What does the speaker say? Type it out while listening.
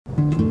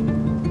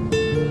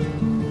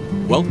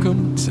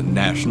Welcome to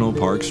National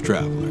Parks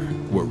Traveler,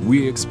 where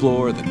we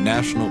explore the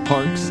national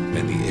parks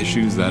and the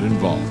issues that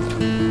involve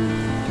them.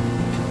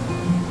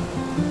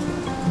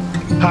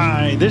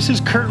 Hi, this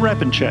is Kurt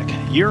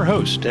Repenchek, your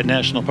host at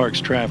National Parks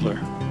Traveler.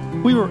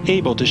 We were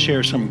able to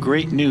share some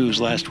great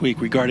news last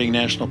week regarding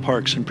national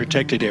parks and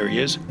protected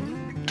areas.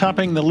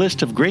 Topping the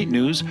list of great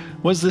news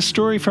was the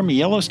story from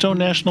Yellowstone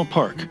National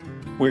Park,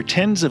 where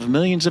tens of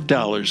millions of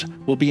dollars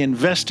will be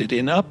invested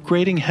in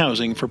upgrading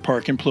housing for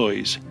park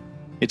employees.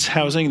 It's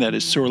housing that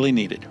is sorely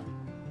needed.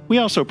 We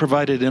also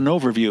provided an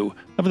overview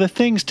of the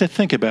things to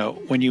think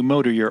about when you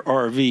motor your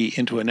RV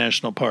into a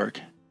national park.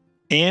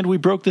 And we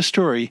broke the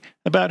story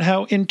about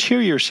how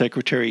Interior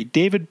Secretary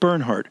David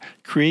Bernhardt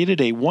created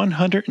a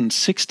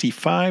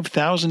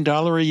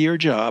 $165,000 a year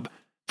job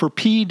for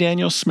P.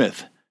 Daniel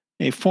Smith,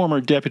 a former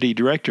deputy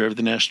director of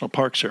the National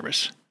Park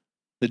Service.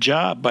 The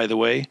job, by the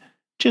way,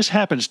 just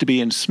happens to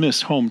be in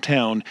Smith's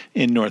hometown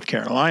in North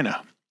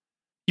Carolina.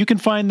 You can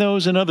find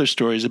those and other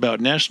stories about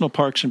national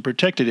parks and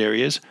protected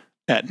areas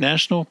at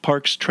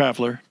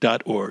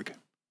nationalparkstraveler.org.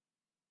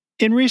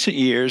 In recent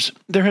years,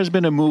 there has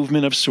been a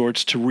movement of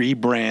sorts to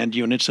rebrand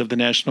units of the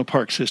national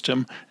park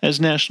system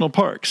as national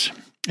parks,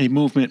 a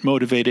movement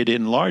motivated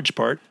in large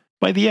part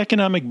by the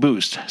economic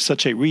boost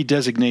such a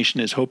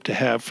redesignation is hoped to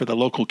have for the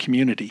local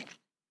community.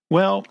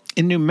 Well,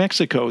 in New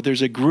Mexico,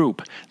 there's a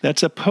group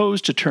that's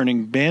opposed to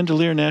turning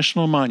Bandelier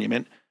National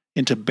Monument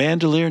into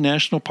Bandelier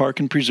National Park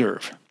and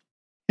Preserve.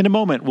 In a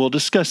moment, we'll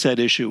discuss that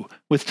issue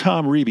with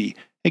Tom Ribe,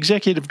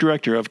 Executive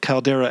Director of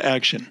Caldera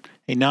Action,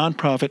 a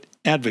nonprofit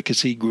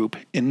advocacy group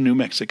in New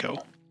Mexico.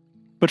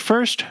 But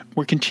first,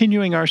 we're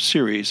continuing our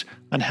series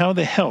on how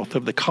the health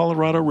of the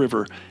Colorado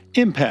River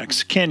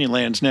impacts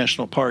Canyonlands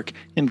National Park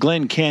and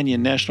Glen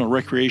Canyon National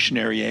Recreation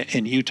Area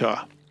in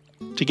Utah.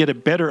 To get a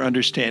better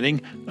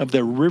understanding of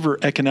the river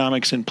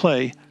economics in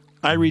play,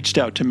 I reached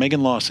out to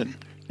Megan Lawson,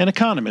 an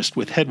economist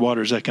with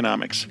Headwaters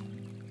Economics.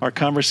 Our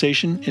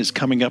conversation is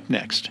coming up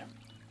next.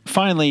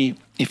 Finally,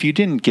 if you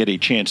didn't get a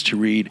chance to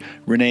read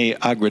Renee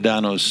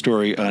Agredano's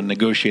story on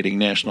negotiating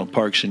national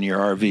parks in your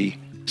RV,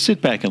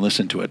 sit back and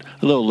listen to it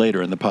a little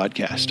later in the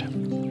podcast.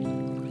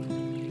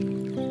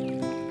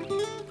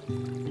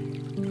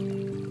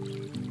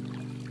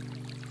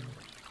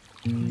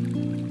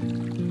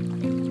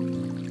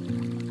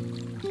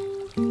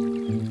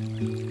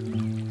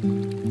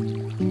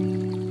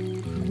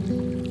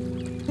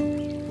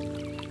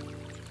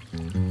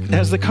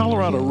 As the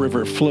Colorado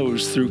River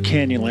flows through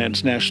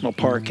Canyonlands National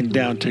Park and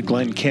down to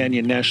Glen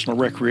Canyon National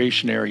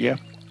Recreation Area,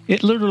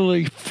 it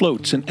literally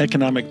floats an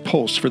economic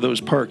pulse for those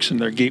parks and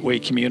their gateway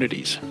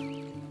communities.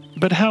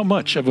 But how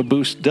much of a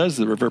boost does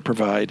the river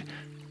provide,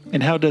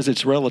 and how does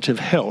its relative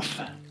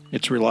health,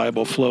 its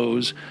reliable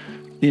flows,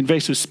 the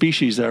invasive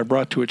species that are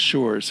brought to its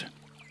shores,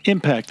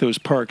 impact those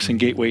parks and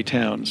gateway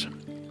towns?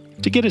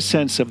 To get a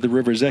sense of the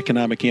river's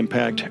economic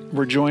impact,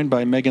 we're joined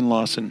by Megan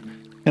Lawson,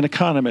 an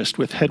economist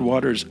with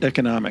Headwaters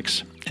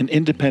Economics, an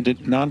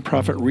independent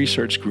nonprofit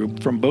research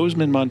group from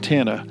Bozeman,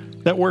 Montana,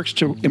 that works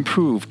to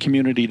improve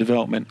community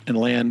development and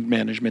land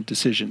management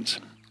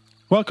decisions.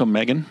 Welcome,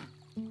 Megan.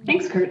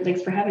 Thanks, Kurt.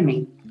 Thanks for having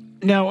me.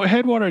 Now,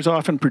 Headwaters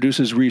often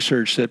produces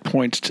research that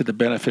points to the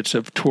benefits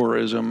of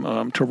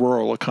tourism to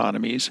rural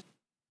economies.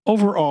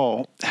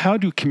 Overall, how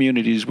do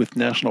communities with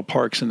national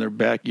parks in their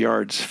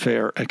backyards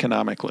fare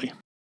economically?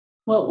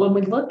 Well, when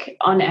we look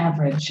on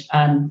average,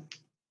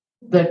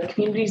 the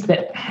communities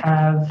that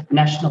have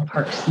national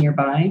parks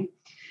nearby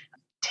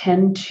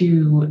tend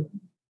to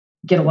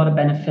get a lot of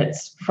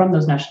benefits from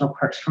those national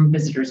parks from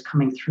visitors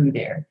coming through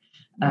there,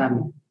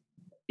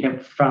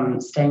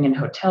 from staying in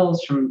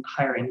hotels, from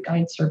hiring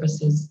guide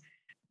services,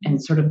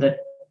 and sort of the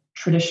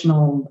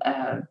traditional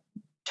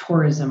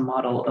tourism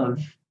model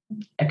of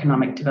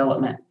economic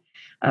development.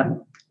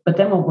 But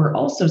then what we're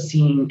also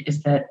seeing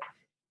is that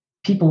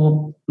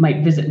people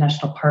might visit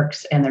national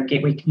parks and their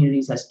gateway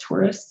communities as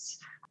tourists,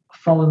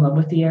 fall in love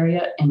with the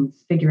area, and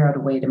figure out a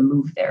way to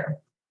move there.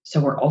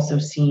 So we're also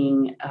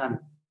seeing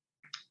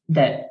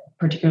that,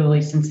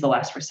 particularly since the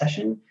last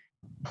recession,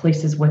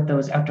 places with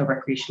those outdoor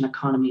recreation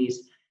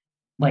economies,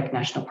 like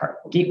national park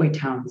gateway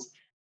towns,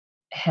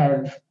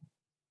 have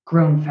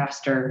grown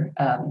faster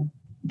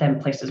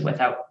than places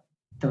without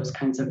those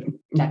kinds of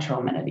natural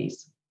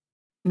amenities.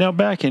 Now,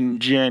 back in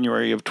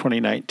January of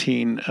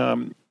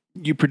 2019,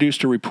 you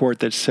produced a report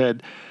that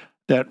said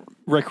that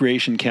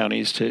recreation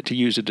counties, to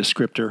use a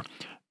descriptor,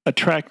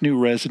 attract new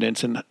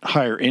residents and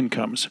higher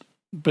incomes.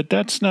 But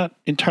that's not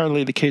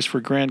entirely the case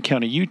for Grand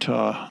County,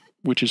 Utah,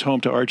 which is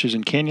home to Arches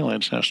and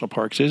Canyonlands National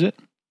Parks, is it?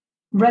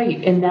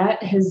 Right. And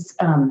that has,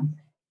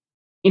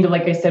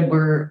 like I said,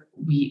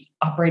 we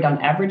operate on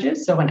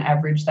averages. So on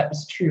average, that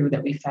was true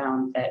that we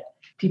found that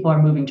people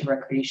are moving to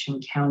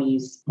recreation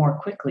counties more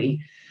quickly.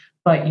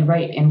 But you're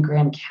right, in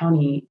Grand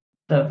County,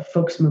 the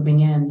folks moving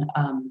in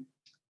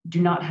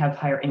do not have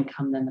higher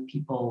income than the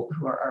people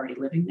who are already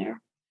living there.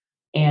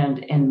 And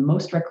in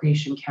most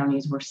recreation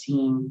counties, we're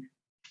seeing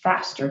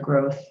faster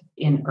growth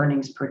in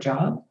earnings per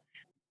job,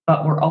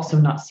 but we're also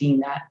not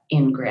seeing that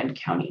in Grand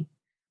County.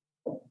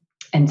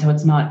 And so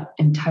it's not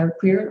entirely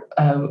clear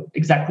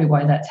exactly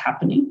why that's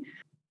happening.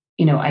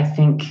 I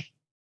think,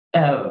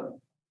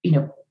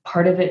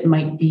 part of it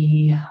might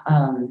be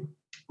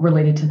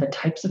related to the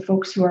types of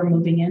folks who are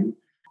moving in.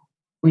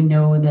 We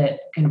know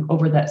that kind of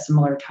over that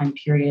similar time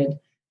period,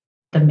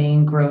 the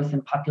main growth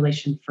in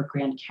population for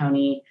Grand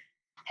County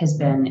has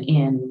been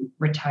in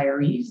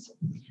retirees,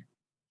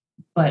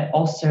 but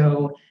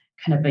also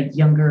kind of a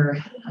younger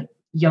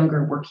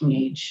working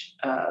age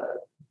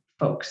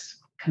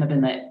folks, kind of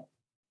in the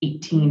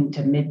 18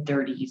 to mid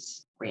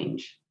 30s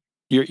range.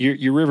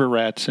 Your river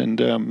rats and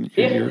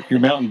your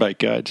mountain bike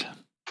guides.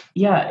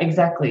 Yeah,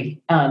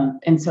 exactly.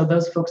 And so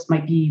those folks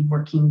might be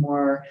working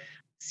more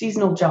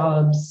seasonal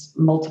jobs,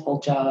 multiple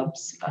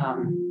jobs,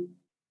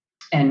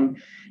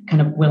 and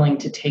kind of willing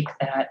to take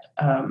that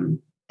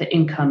the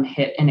income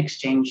hit in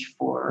exchange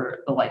for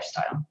the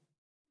lifestyle.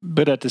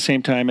 But at the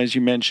same time, as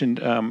you mentioned,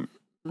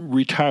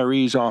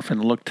 retirees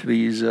often look to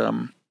these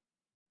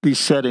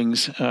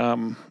settings.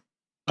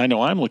 I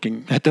know I'm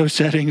looking at those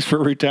settings for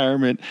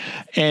retirement,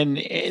 and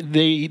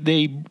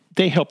they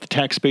help the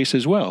tax base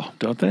as well,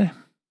 don't they?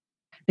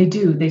 They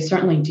do. They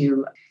certainly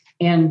do.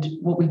 And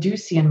what we do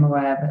see in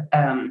Moab,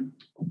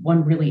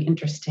 one really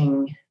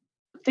interesting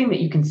thing that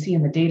you can see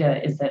in the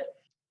data is that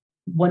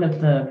one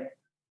of the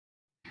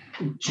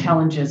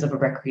challenges of a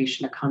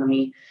recreation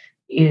economy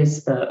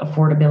is the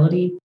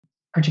affordability,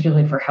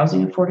 particularly for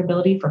housing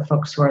affordability for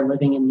folks who are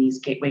living in these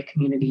gateway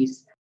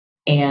communities.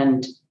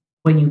 And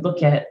when you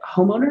look at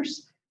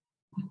homeowners,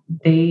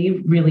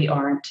 they really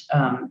aren't,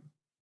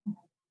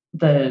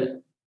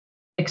 the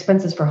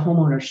expenses for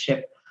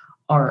homeownership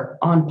are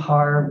on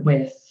par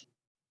with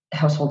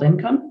household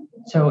income.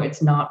 So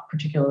it's not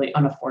particularly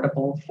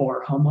unaffordable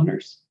for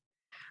homeowners.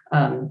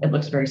 It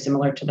looks very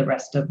similar to the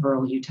rest of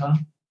rural Utah.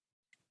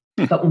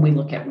 But when we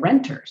look at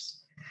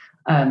renters,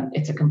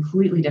 it's a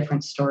completely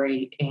different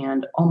story.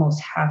 And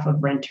almost half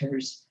of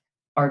renters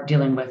are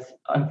dealing with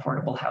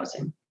unaffordable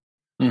housing.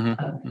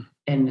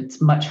 And it's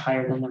much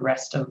higher than the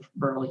rest of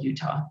rural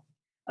Utah.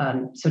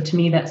 So to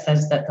me, that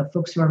says that the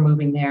folks who are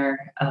moving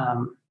there,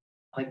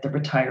 like the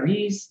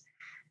retirees,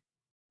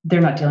 they're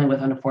not dealing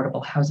with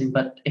unaffordable housing,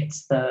 but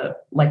it's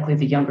likely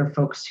the younger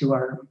folks who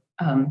are,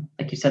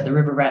 like you said, the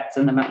river rats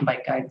and the mountain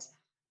bike guides,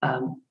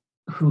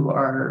 who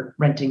are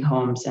renting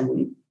homes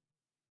and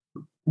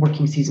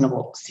working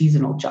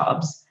seasonal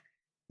jobs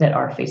that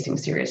are facing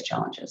serious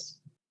challenges.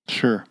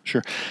 Sure.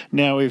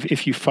 Now,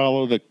 if you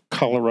follow the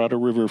Colorado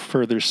River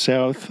further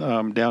south,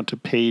 down to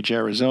Page,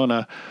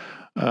 Arizona,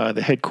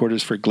 the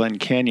headquarters for Glen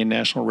Canyon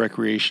National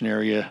Recreation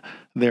Area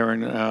there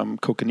in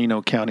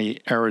Coconino County,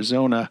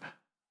 Arizona,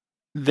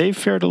 they've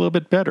fared a little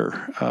bit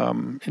better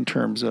in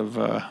terms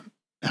of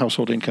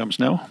household incomes,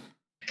 no?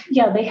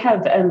 Yeah, they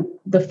have.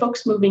 The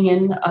folks moving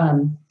in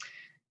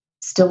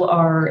still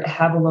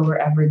have a lower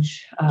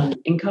average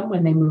income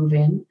when they move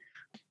in,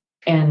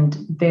 and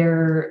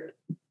the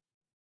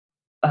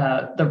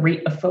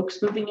rate of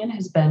folks moving in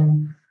has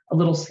been a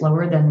little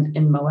slower than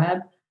in Moab,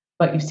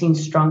 but you've seen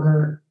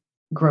stronger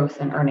growth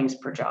in earnings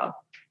per job.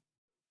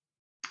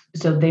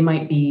 So they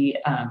might be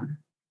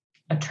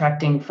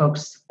attracting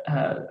folks.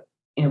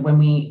 When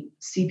we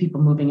see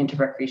people moving into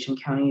recreation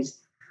counties,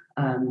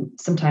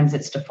 sometimes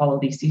it's to follow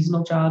these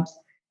seasonal jobs,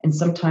 and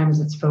sometimes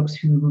it's folks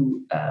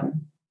who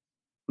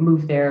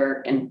move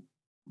there and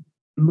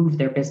move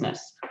their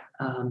business,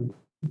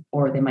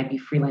 or they might be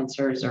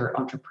freelancers or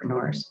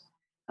entrepreneurs.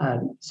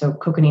 So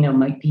Coconino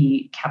might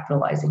be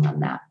capitalizing on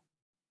that.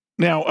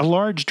 Now, a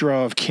large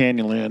draw of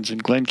Canyonlands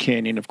and Glen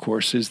Canyon, of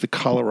course, is the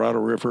Colorado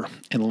River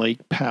and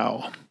Lake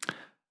Powell.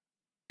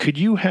 Could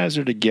you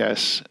hazard a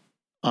guess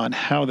on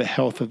how the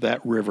health of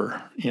that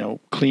river,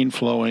 clean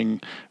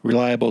flowing,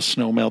 reliable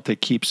snowmelt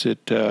that keeps it,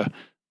 so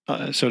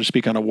to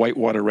speak, on a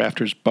whitewater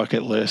rafters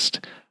bucket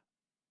list,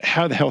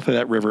 how the health of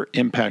that river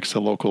impacts the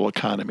local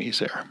economies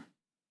there?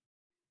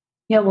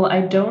 Yeah, well,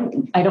 I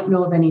don't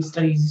know of any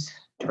studies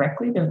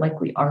directly. There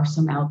likely are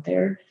some out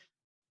there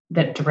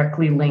that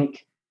directly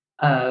link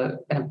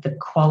the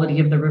quality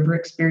of the river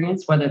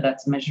experience, whether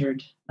that's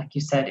measured, like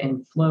you said,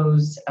 in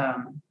flows,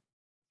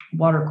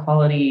 water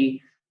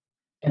quality,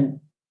 and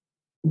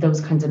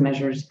those kinds of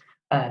measures,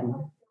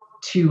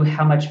 to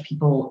how much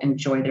people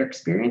enjoy their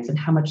experience and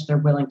how much they're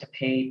willing to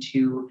pay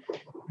to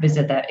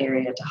visit that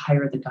area, to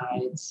hire the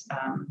guides,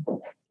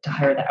 to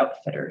hire the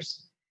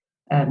outfitters.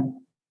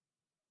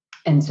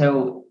 And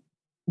so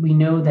we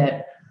know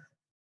that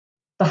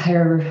the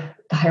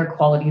higher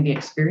quality of the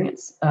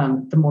experience,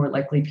 the more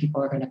likely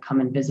people are going to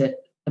come and visit,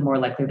 the more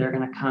likely they're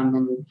going to come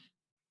and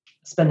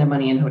spend their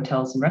money in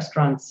hotels and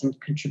restaurants and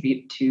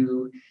contribute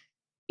to,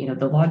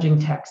 the lodging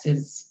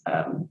taxes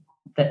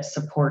that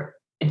support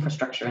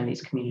infrastructure in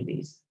these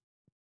communities.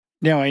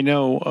 Now, I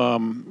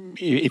know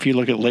if you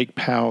look at Lake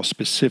Powell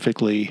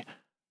specifically,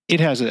 it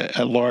has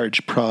a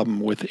large problem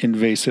with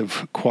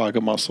invasive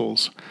quagga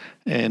mussels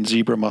and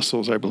zebra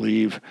mussels, I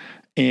believe.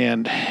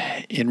 And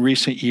in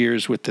recent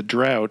years with the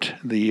drought,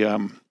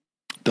 the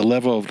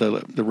level of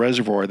the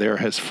reservoir there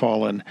has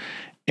fallen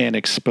and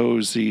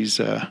exposed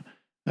these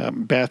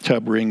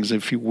bathtub rings,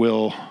 if you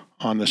will,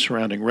 on the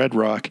surrounding red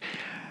rock,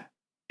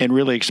 and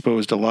really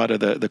exposed a lot of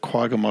the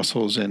quagga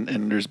mussels,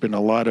 and there's been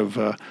a lot of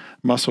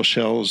mussel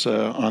shells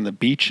on the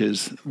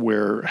beaches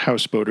where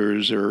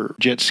houseboaters or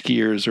jet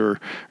skiers or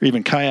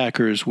even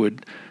kayakers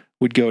would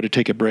go to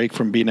take a break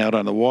from being out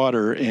on the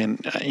water.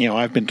 And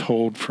I've been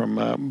told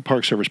from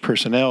Park Service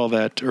personnel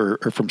that, or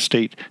from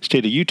state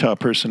of Utah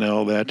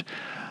personnel, that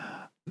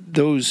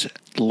those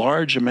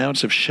large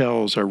amounts of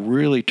shells are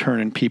really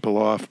turning people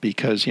off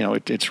because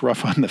it's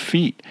rough on the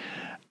feet.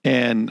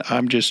 And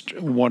I'm just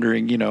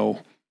wondering,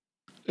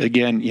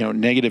 again,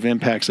 negative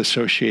impacts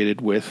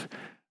associated with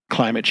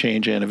climate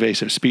change and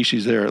invasive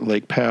species there at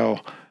Lake Powell,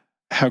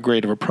 how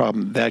great of a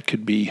problem that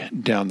could be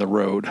down the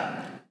road.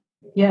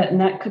 Yeah, and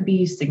that could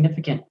be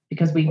significant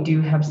because we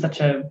do have such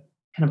a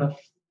kind of a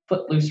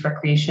footloose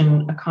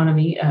recreation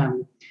economy.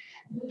 And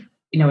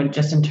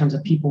just in terms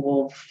of people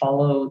will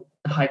follow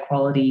the high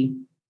quality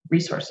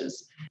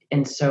resources.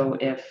 And so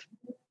if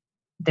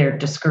they're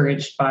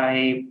discouraged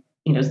by,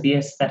 the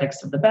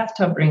aesthetics of the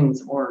bathtub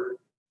rings or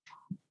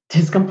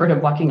discomfort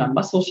of walking on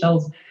mussel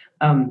shells,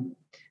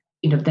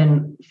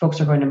 then folks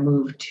are going to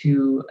move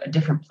to a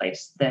different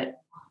place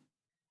that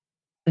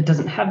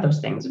doesn't have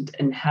those things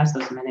and has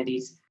those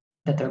amenities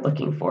that they're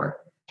looking for.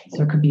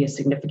 So it could be a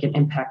significant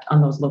impact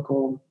on those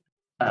local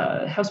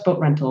houseboat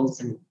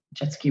rentals and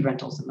jet ski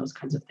rentals and those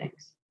kinds of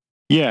things.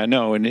 Yeah,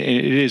 no, and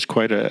it is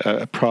quite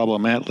a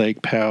problem at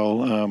Lake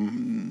Powell.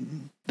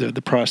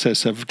 The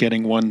process of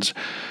getting one's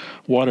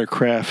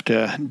watercraft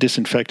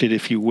disinfected,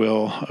 if you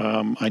will.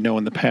 I know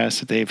in the past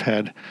that they've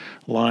had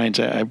lines,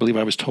 I believe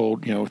I was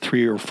told,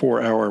 3 or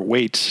 4 hour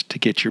waits to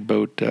get your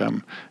boat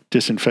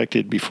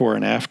disinfected before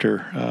and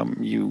after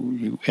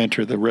you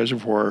enter the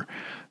reservoir.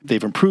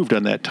 They've improved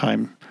on that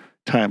time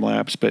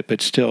lapse,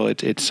 but still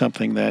it's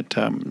something that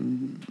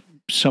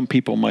some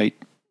people might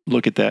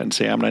look at that and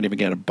say, I'm not even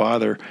going to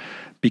bother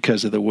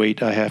because of the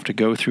wait I have to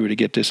go through to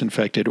get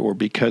disinfected, or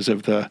because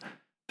of the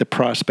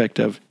prospect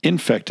of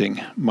infecting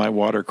my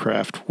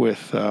watercraft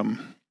with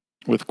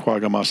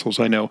quagga mussels.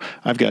 I know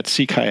I've got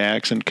sea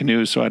kayaks and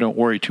canoes, so I don't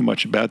worry too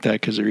much about that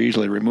because they're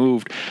easily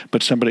removed.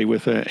 But somebody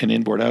with an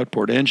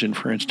inboard-outboard engine,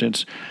 for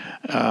instance,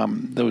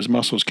 those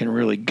mussels can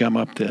really gum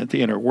up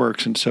the inner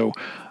works. And so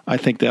I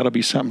think that'll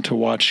be something to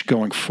watch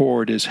going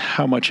forward, is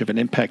how much of an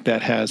impact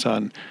that has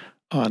on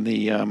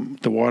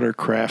the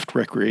watercraft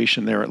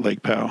recreation there at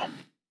Lake Powell.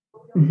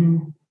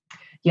 Mm-hmm.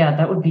 Yeah,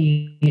 that would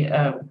be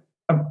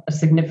a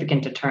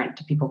significant deterrent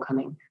to people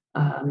coming.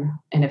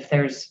 And if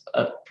there's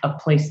a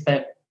place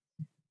that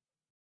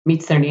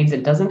meets their needs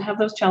and doesn't have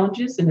those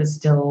challenges and is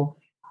still,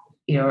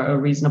 a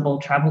reasonable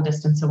travel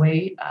distance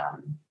away,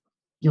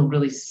 you'll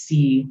really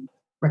see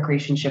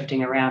recreation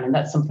shifting around. And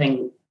that's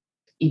something,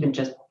 even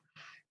just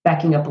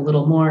backing up a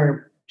little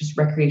more, just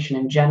recreation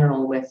in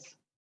general with,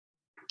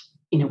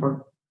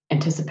 we're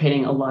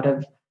anticipating a lot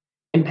of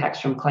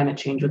impacts from climate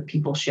change with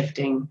people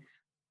shifting,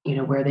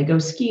 where they go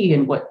ski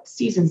and what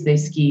seasons they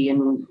ski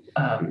and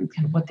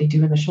kind of what they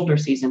do in the shoulder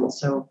season.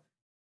 So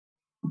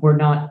we're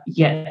not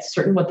yet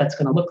certain what that's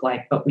going to look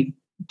like, but we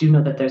do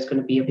know that there's going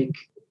to be a big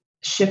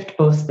shift,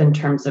 both in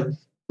terms of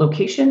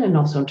location and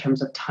also in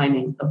terms of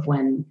timing of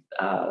when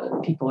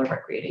people are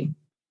recreating.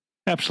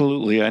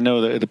 Absolutely. I know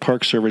that the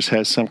Park Service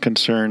has some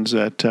concerns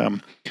that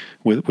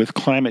with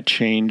climate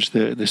change,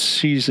 the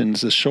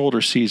seasons, the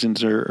shoulder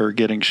seasons are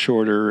getting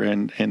shorter,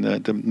 and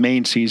the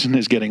main season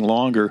is getting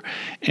longer.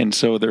 And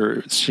so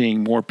they're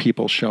seeing more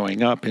people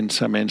showing up in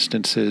some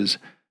instances.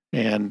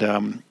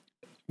 And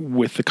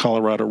with the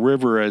Colorado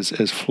River,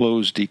 as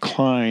flows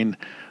decline,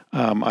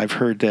 I've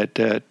heard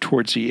that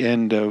towards the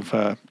end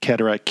of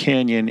Cataract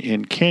Canyon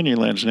in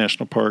Canyonlands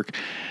National Park,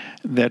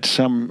 that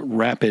some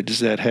rapids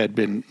that had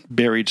been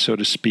buried, so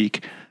to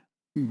speak,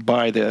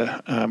 by the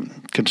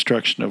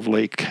construction of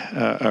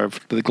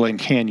the Glen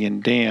Canyon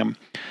Dam,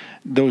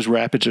 those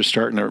rapids are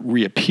starting to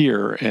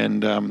reappear,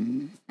 and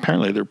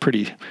apparently they're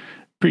pretty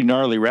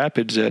gnarly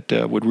rapids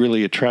that would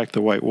really attract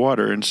the white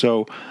water. And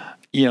so,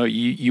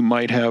 you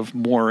might have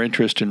more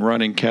interest in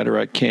running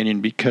Cataract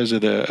Canyon because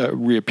of the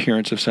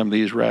reappearance of some of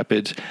these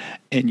rapids,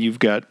 and you've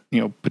got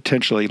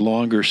potentially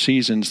longer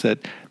seasons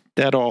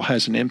that all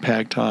has an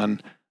impact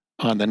on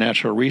the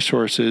natural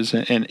resources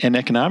and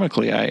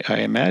economically. I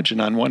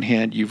imagine on one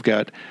hand you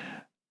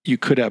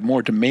could have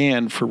more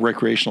demand for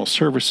recreational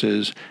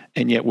services,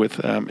 and yet with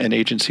an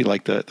agency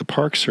like the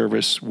Park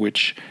Service,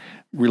 which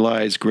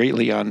relies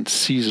greatly on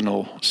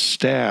seasonal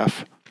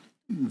staff,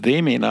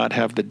 they may not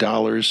have the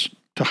dollars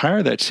to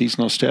hire that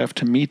seasonal staff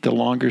to meet the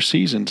longer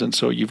seasons, and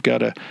so you've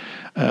got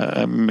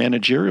a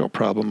managerial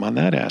problem on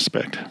that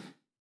aspect.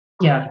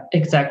 Yeah,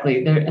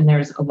 exactly.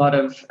 There's a lot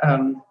of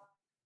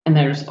and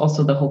there's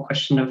also the whole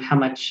question of how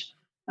much,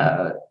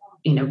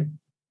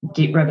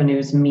 gate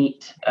revenues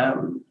meet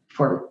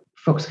for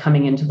folks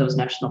coming into those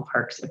national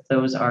parks, if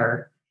those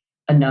are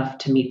enough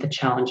to meet the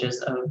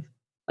challenges of,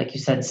 like you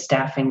said,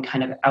 staffing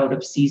kind of out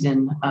of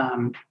season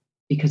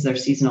because their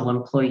seasonal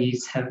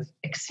employees have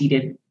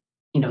exceeded,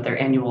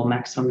 their annual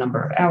maximum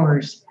number of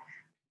hours.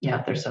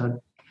 Yeah, there's a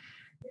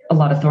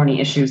lot of thorny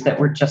issues that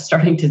we're just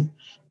starting to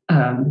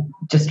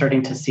just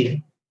starting to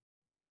see.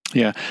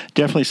 Yeah,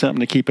 definitely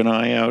something to keep an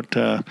eye out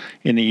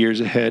in the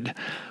years ahead.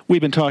 We've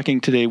been talking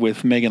today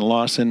with Megan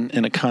Lawson,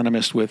 an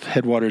economist with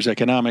Headwaters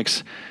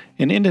Economics,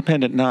 an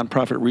independent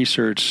nonprofit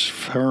research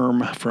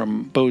firm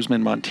from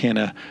Bozeman,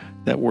 Montana,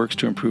 that works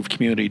to improve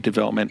community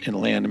development and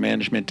land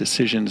management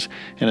decisions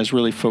and has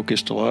really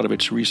focused a lot of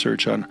its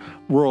research on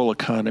rural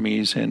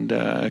economies and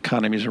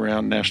economies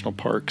around national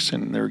parks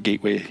and their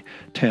gateway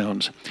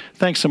towns.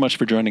 Thanks so much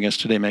for joining us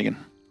today, Megan.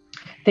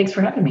 Thanks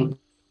for having me.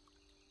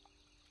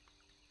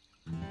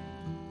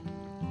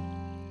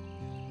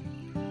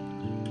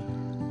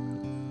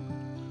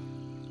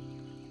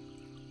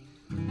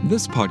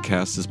 This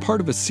podcast is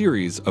part of a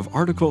series of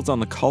articles on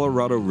the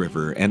Colorado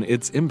River and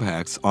its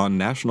impacts on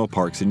national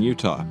parks in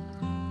Utah.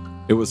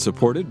 It was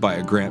supported by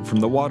a grant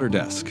from the Water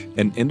Desk,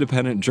 an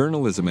independent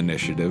journalism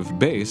initiative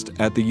based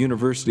at the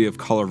University of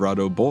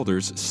Colorado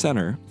Boulder's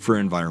Center for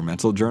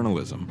Environmental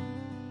Journalism.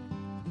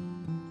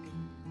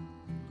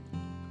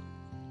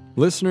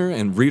 Listener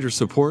and reader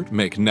support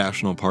make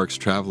National Parks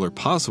Traveler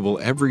possible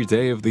every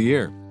day of the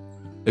year.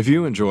 If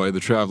you enjoy the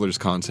Traveler's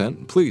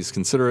content, please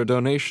consider a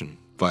donation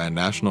via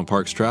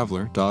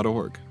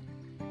nationalparkstraveler.org.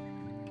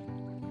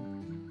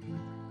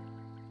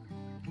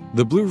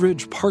 The Blue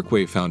Ridge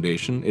Parkway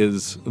Foundation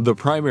is the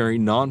primary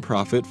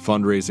nonprofit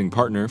fundraising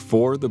partner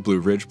for the Blue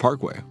Ridge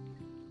Parkway.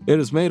 It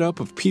is made up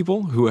of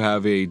people who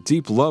have a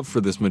deep love for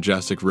this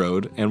majestic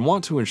road and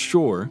want to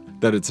ensure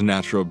that its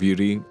natural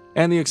beauty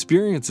and the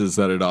experiences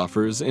that it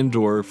offers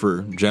endure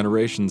for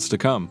generations to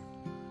come.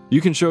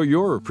 You can show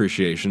your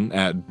appreciation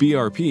at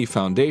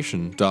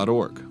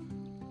brpfoundation.org.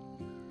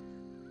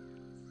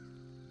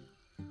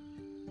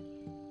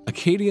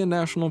 Acadia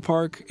National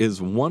Park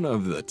is one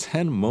of the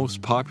 10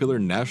 most popular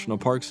national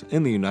parks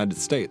in the United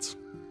States.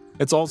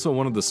 It's also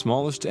one of the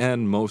smallest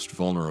and most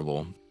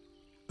vulnerable.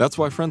 That's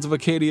why Friends of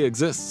Acadia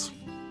exists.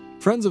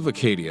 Friends of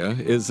Acadia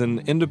is an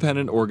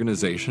independent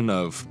organization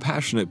of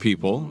passionate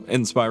people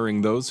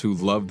inspiring those who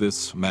love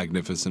this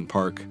magnificent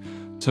park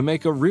to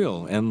make a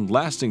real and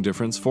lasting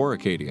difference for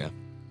Acadia.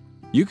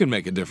 You can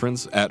make a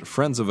difference at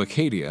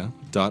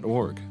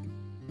friendsofacadia.org.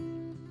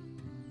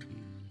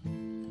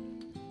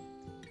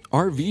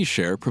 RV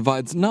Share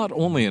provides not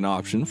only an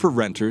option for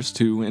renters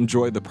to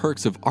enjoy the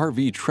perks of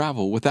RV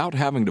travel without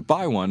having to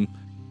buy one,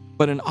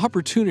 but an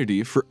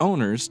opportunity for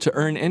owners to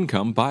earn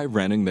income by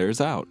renting theirs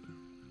out.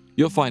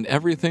 You'll find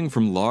everything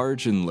from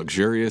large and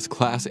luxurious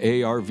Class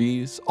A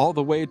RVs all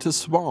the way to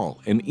small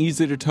and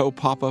easy-to-tow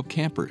pop-up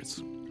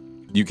campers.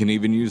 You can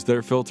even use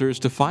their filters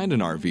to find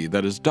an RV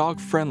that is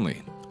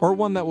dog-friendly or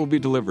one that will be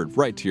delivered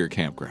right to your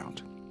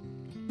campground.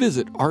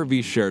 Visit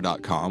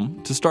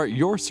RVshare.com to start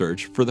your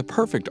search for the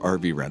perfect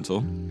RV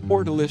rental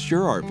or to list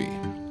your RV.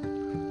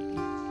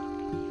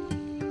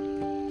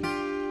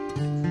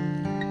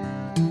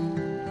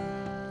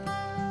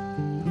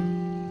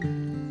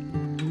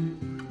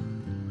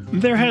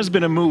 There has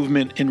been a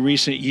movement in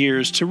recent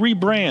years to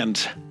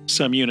rebrand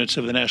some units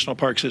of the national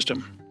park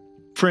system.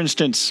 For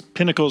instance,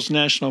 Pinnacles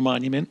National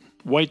Monument,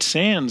 White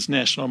Sands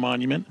National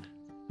Monument,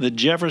 the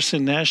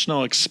Jefferson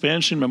National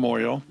Expansion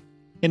Memorial,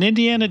 and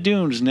Indiana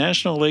Dunes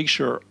National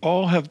Lakeshore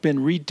all have been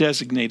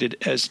redesignated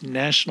as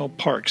national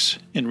parks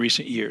in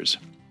recent years.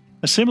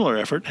 A similar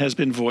effort has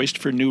been voiced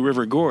for New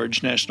River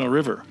Gorge National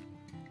River.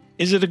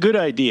 Is it a good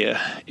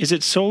idea? Is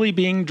it solely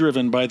being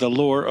driven by the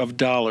lure of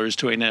dollars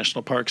to a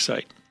national park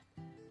site?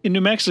 In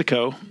New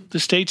Mexico, the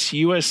state's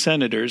U.S.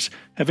 senators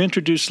have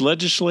introduced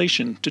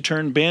legislation to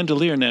turn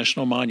Bandelier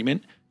National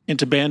Monument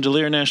into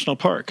Bandelier National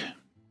Park,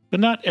 but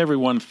not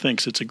everyone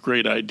thinks it's a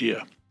great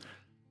idea.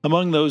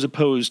 Among those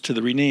opposed to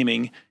the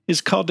renaming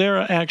is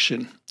Caldera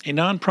Action, a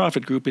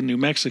nonprofit group in New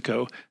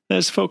Mexico that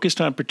is focused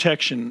on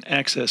protection,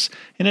 access,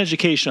 and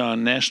education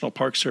on National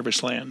Park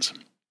Service lands.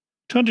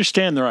 To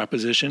understand their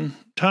opposition,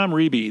 Tom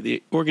Ribe,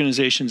 the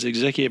organization's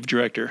executive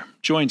director,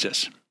 joins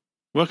us.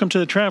 Welcome to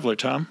The Traveler,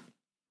 Tom.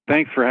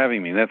 Thanks for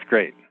having me. That's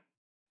great.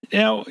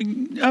 Now,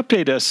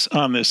 update us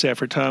on this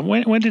effort, Tom.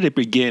 When did it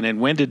begin, and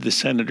when did the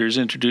senators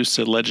introduce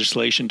the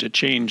legislation to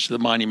change the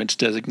monument's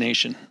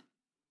designation?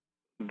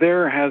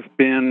 There has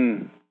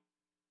been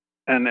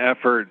an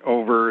effort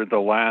over the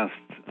last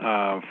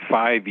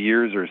 5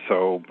 years or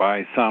so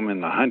by some in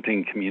the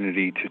hunting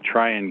community to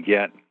try and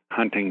get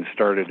hunting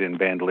started in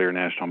Bandelier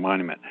National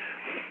Monument.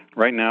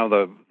 Right now,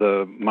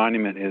 the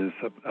monument is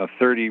a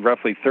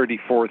roughly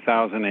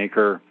 34,000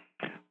 acre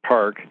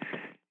park,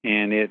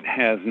 and it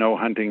has no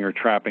hunting or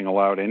trapping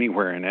allowed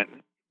anywhere in it.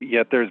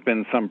 Yet there's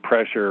been some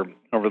pressure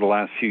over the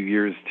last few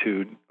years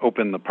to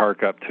open the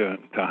park up to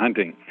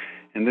hunting.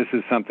 And this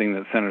is something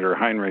that Senator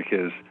Heinrich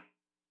is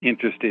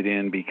interested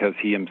in because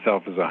he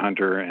himself is a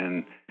hunter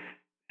and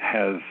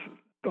has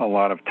a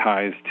lot of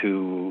ties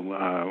to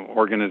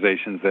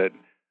organizations that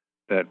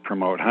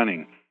promote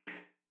hunting.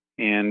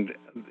 And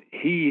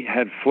he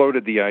had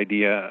floated the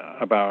idea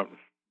about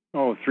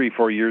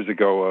 3-4 years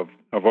ago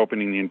of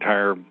opening the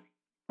entire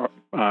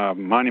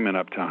monument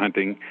up to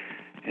hunting,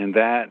 and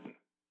that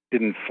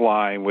didn't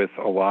fly with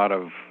a lot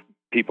of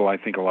people. I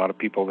think a lot of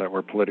people that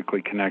were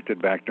politically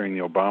connected back during the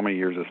Obama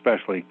years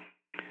especially.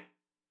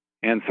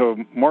 And so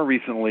more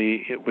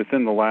recently,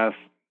 within the last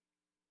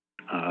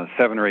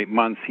 7 or 8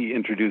 months, he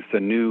introduced a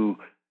new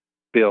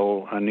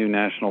bill, a new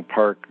national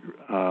park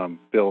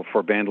bill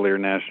for Bandelier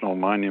National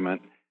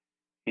Monument.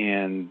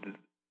 And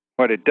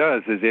what it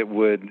does is it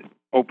would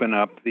open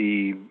up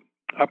the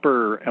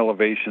upper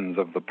elevations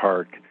of the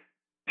park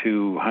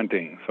to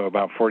hunting, so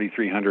about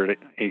 4,300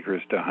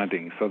 acres to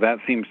hunting. So that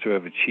seems to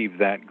have achieved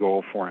that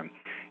goal for him.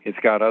 It's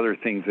got other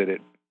things that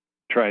it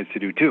tries to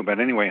do too. But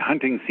anyway,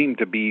 hunting seemed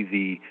to be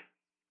the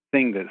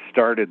thing that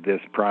started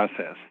this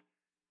process.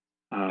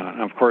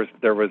 Of course,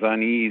 there was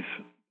unease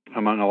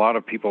among a lot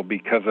of people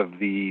because of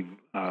the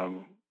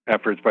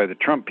efforts by the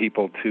Trump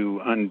people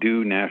to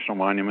undo national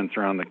monuments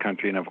around the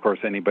country. And of course,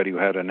 anybody who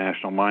had a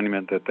national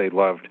monument that they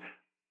loved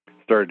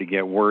started to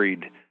get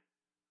worried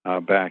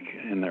back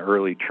in the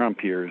early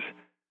Trump years.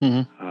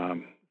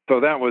 Mm-hmm. So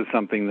that was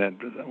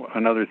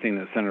another thing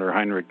that Senator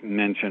Heinrich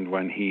mentioned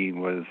when he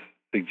was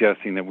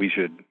suggesting that we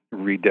should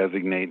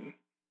redesignate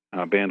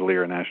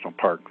Bandelier National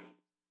Park.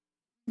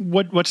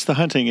 What's the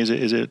hunting? Is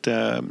it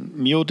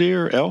mule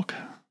deer, elk?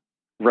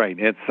 Right.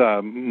 It's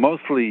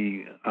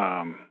mostly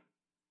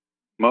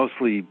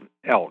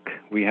elk.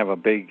 We have a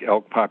big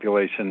elk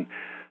population.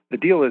 The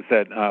deal is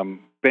that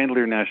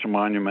Bandelier National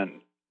Monument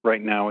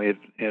right now it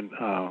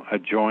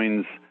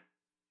adjoins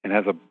and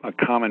has a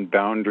common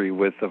boundary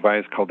with the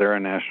Valles Caldera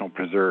National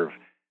Preserve.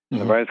 Mm-hmm.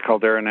 The Valles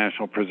Caldera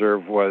National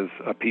Preserve was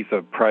a piece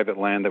of private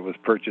land that was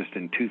purchased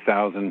in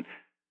 2000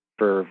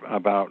 for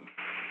about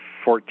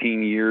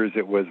 14 years.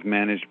 It was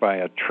managed by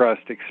a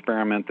trust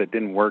experiment that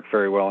didn't work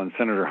very well, and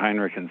Senator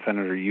Heinrich and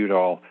Senator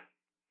Udall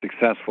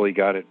successfully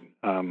got it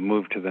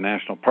moved to the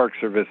National Park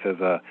Service as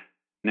a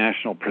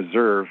national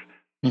preserve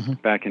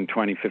back in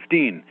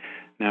 2015.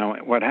 Now,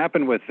 what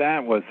happened with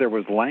that was there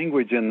was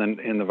language in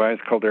the Valles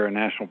Caldera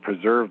National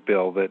Preserve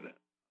bill that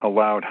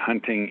allowed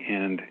hunting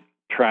and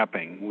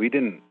trapping.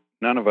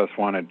 None of us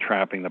wanted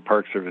trapping. The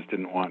Park Service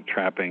didn't want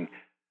trapping.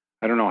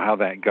 I don't know how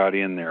that got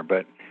in there,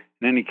 but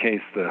in any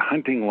case, the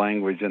hunting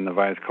language in the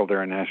Valles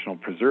Caldera National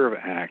Preserve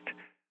Act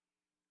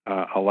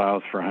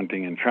allows for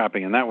hunting and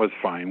trapping, and that was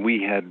fine.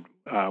 We had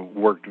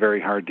worked very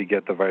hard to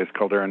get the Valles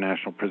Caldera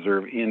National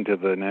Preserve into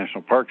the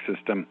national park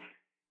system,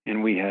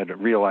 and we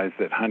had realized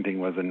that hunting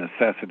was a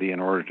necessity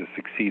in order to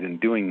succeed in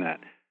doing that.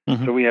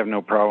 Mm-hmm. So we have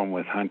no problem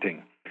with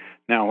hunting.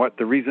 Now,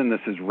 the reason this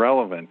is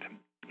relevant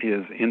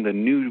is in the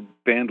new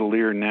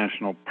Bandelier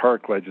National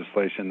Park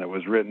legislation that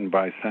was written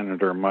by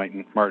Senator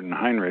Martin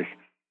Heinrich,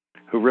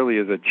 who really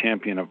is a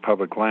champion of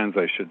public lands,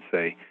 I should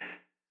say.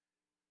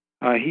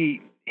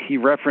 He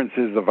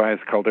references the Valles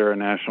Caldera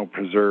National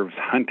Preserve's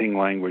hunting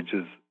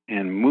languages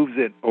and moves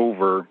it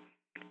over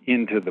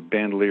into the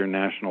Bandelier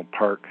National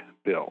Park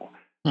bill.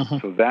 Mm-hmm.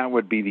 So that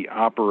would be the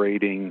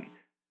operating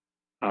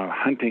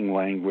hunting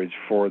language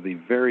for the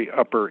very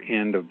upper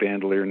end of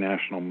Bandelier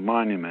National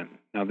Monument.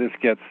 Now, this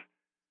gets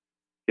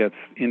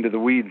into the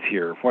weeds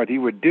here. What he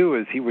would do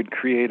is he would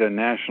create a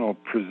national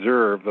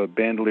preserve, a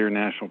Bandelier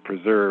National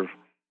Preserve,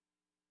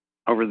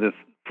 over this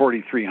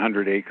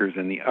 4,300 acres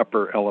in the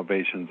upper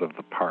elevations of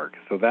the park.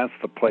 So that's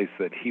the place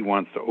that he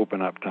wants to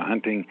open up to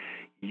hunting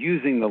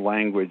using the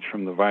language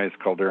from the Valles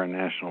Caldera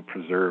National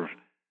Preserve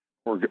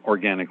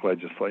organic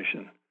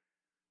legislation.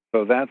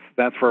 So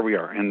that's where we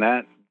are, and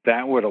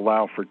that would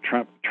allow for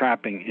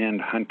trapping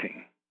and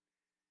hunting.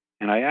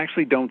 And I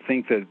actually don't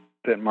think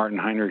that Martin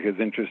Heinrich is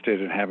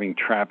interested in having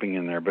trapping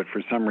in there, but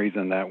for some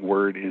reason that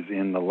word is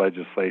in the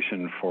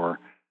legislation for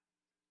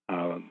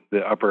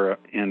the upper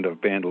end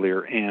of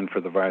Bandelier and for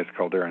the Valles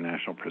Caldera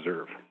National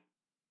Preserve.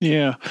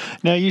 Yeah.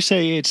 Now, you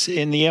say it's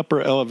in the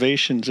upper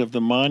elevations of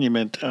the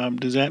monument.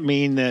 Does that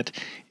mean that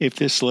if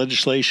this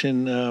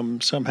legislation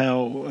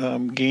somehow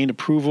gained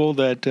approval,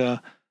 that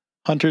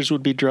hunters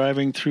would be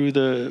driving through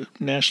the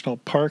national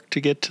park to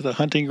get to the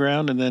hunting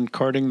ground and then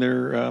carting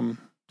their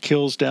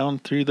kills down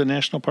through the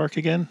national park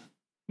again?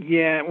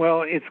 Yeah,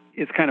 well,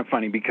 it's kind of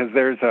funny because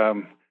there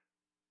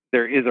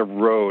is a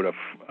road,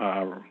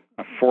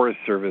 a Forest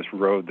Service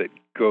road that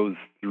goes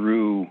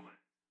through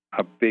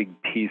a big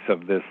piece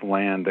of this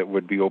land that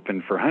would be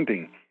open for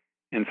hunting.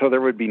 And so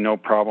there would be no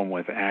problem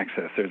with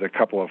access. There's a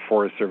couple of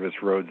Forest Service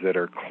roads that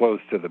are close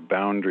to the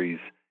boundaries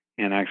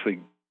and actually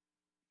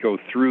go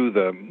through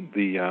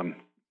the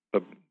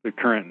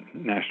current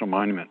national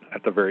monument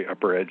at the very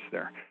upper edge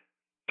there.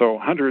 So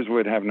hunters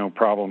would have no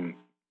problem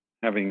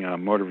having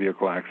motor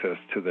vehicle access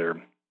to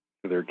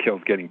their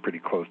kills, getting pretty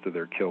close to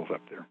their kills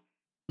up there.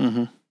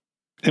 Mm-hmm.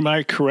 Am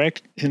I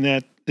correct in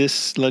that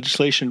this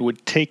legislation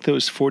would take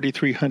those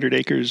 4,300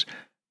 acres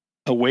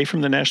away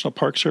from the National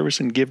Park Service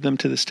and give them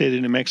to the state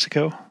of New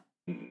Mexico?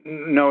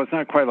 No, it's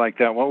not quite like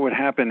that. What would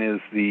happen is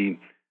the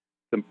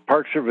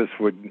Park Service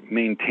would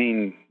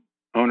maintain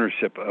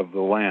ownership of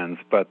the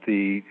lands, but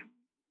the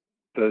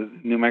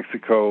New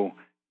Mexico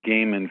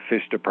Game and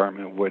Fish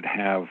Department would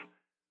have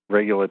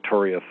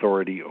regulatory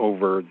authority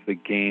over the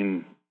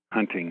game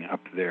hunting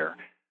up there.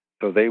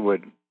 So they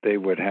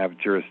would have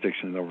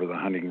jurisdiction over the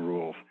hunting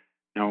rules.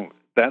 Now,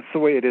 that's the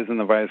way it is in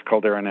the Valles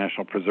Caldera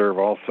National Preserve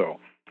also.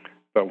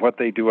 But what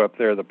they do up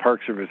there, the Park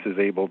Service is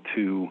able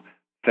to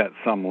set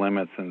some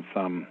limits and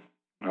some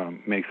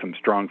make some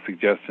strong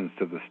suggestions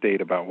to the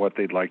state about what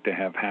they'd like to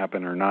have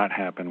happen or not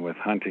happen with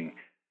hunting.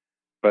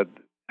 But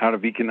out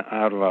of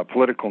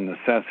political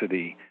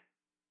necessity,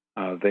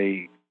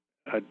 they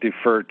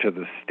defer to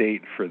the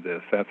state for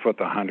this. That's what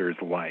the hunters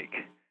like.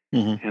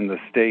 Mm-hmm. And the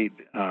state,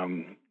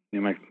 the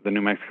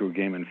New Mexico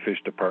Game and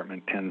Fish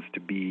Department tends to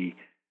be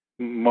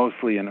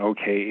mostly an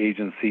okay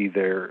agency.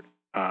 There,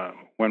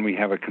 when we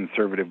have a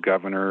conservative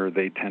governor,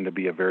 they tend to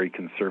be a very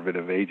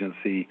conservative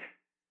agency.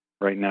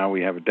 Right now,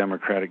 we have a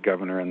Democratic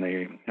governor, and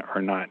they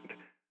are not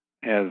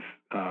as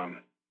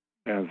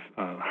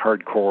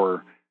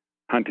hardcore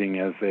hunting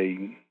as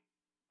they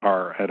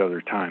are at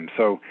other times.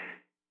 So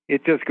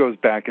it just goes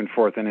back and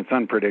forth, and it's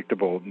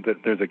unpredictable.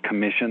 There's a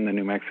commission, the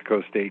New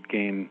Mexico State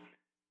Game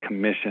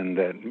Commission,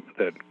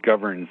 that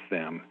governs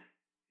them,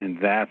 and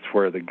that's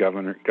where the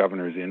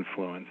governor's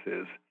influence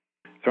is.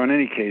 So in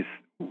any case,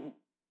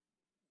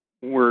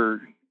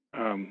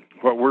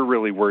 what we're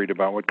really worried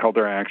about, what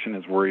Caldera Action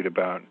is worried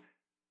about,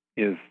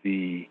 is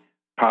the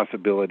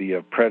possibility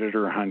of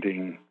predator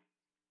hunting,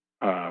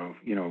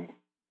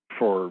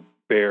 for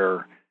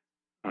bear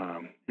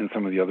and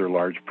some of the other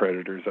large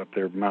predators up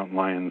there, mountain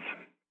lions,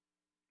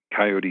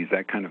 coyotes,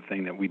 that kind of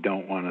thing that we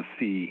don't want to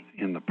see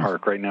in the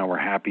park. Right now, we're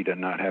happy to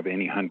not have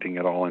any hunting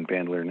at all in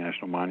Bandelier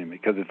National Monument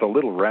because it's a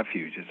little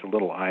refuge. It's a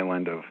little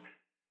island of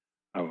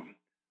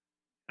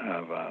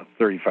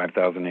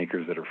 35,000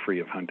 acres that are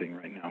free of hunting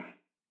right now.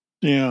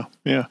 Yeah.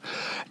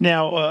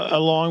 Now,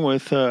 along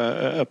with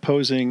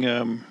opposing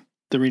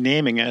the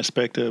renaming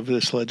aspect of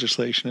this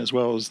legislation as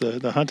well as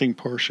the hunting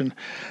portion,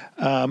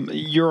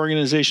 your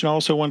organization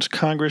also wants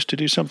Congress to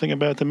do something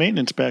about the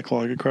maintenance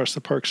backlog across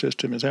the park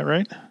system. Is that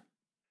right?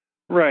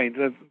 Right.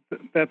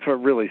 That's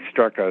what really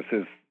struck us,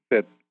 is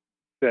that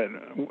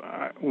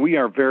we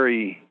are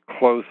very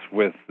close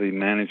with the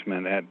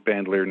management at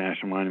Bandelier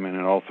National Monument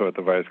and also at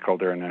the Valles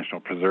Caldera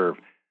National Preserve.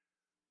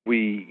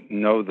 We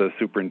know the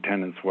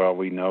superintendents well.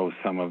 We know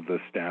some of the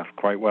staff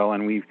quite well,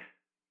 and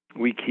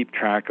we keep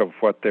track of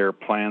what their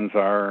plans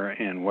are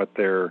and what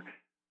their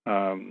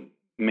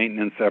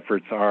maintenance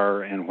efforts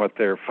are and what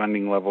their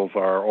funding levels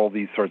are, all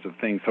these sorts of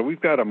things. So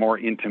we've got a more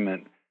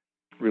intimate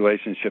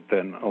relationship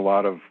than a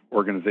lot of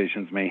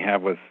organizations may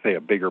have with, say,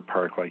 a bigger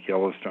park like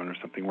Yellowstone or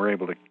something. We're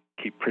able to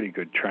keep pretty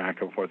good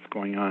track of what's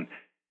going on.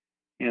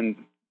 And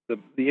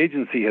the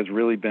agency has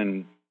really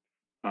been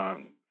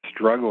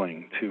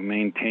struggling to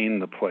maintain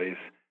the place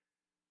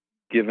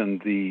given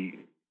the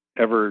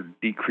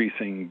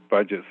ever-decreasing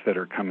budgets that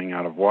are coming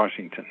out of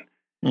Washington.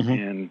 Mm-hmm.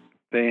 And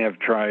they have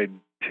tried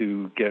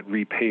to get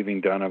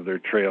repaving done of their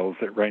trails.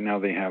 That right now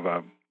they have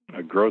a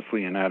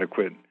grossly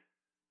inadequate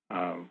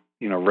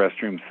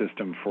restroom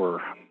system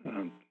for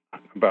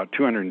about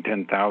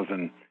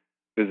 210,000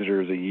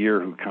 visitors a year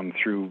who come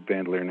through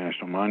Bandelier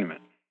National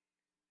Monument.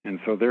 And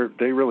so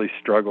they really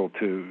struggle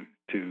to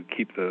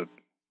keep the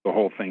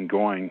whole thing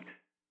going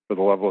for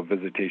the level of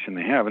visitation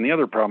they have. And the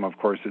other problem, of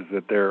course, is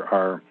that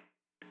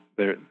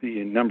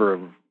the number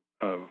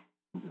of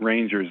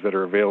rangers that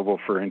are available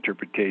for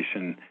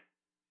interpretation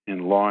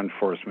and law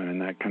enforcement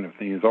and that kind of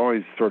thing is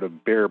always sort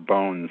of bare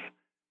bones.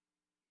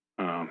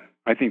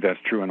 I think that's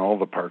true in all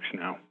the parks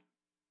now.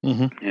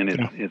 Mm-hmm. And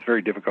it's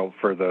very difficult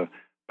for the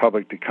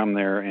public to come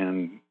there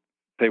and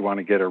they want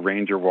to get a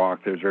ranger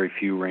walk. There's very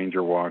few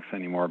ranger walks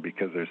anymore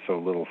because there's so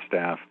little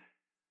staff.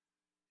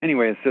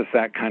 Anyway, it's just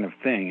that kind of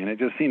thing. And it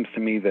just seems to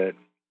me that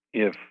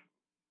if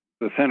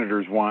the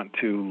senators want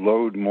to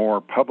load more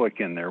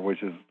public in there, which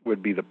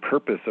would be the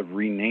purpose of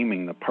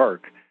renaming the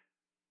park,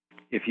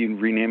 if you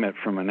rename it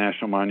from a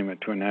national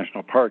monument to a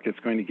national park, it's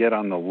going to get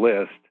on the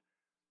list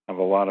of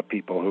a lot of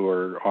people who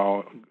are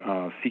all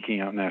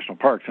seeking out national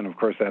parks. And of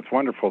course, that's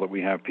wonderful that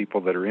we have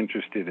people that are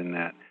interested in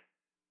that.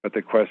 But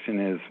the question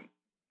is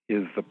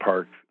the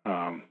park,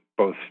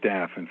 both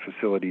staff and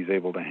facilities,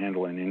 able to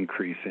handle an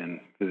increase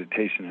in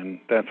visitation? And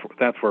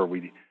that's where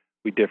we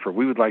differ.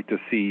 We would like to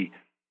see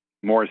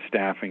more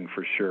staffing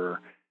for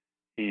sure,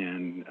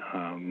 and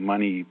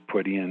money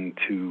put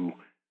into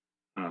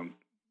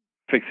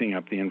fixing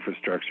up the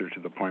infrastructure to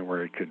the point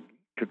where it could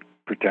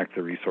protect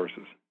the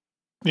resources.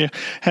 Yeah.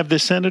 Have the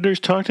senators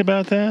talked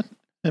about that?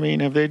 I mean,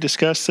 have they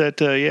discussed that,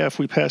 if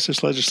we pass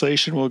this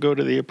legislation, we'll go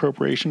to the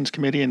Appropriations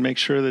Committee and make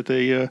sure that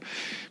they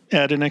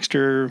add an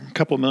extra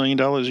couple $1 million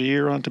a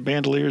year onto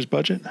Bandelier's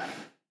budget?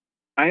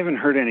 I haven't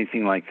heard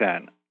anything like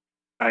that.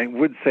 I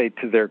would say,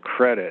 to their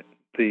credit,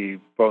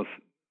 both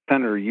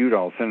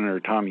Senator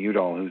Tom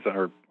Udall, who's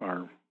our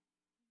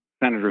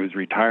senator who's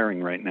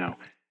retiring right now,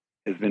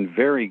 has been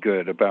very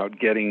good about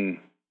getting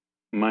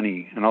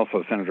money, and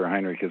also Senator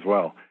Heinrich as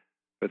well.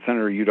 But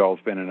Senator Udall's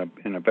been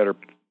in a better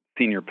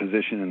senior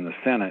position in the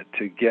Senate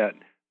to get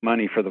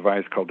money for the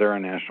Valles Caldera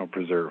National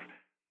Preserve.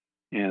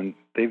 And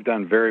they've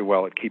done very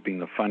well at keeping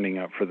the funding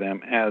up for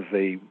them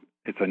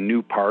it's a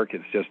new park.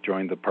 It's just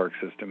joined the park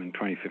system in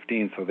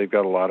 2015, so they've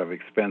got a lot of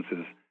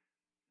expenses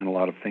and a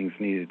lot of things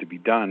needed to be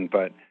done.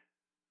 But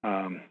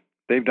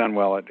they've done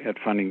well at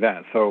funding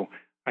that. So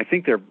I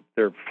think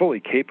they're fully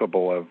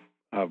capable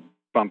of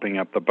bumping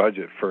up the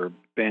budget for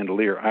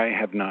Bandelier. I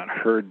have not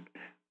heard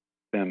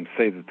them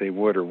say that they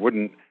would or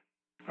wouldn't.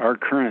 Our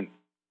current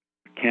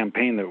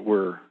campaign that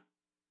we're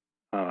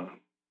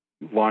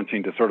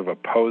launching to sort of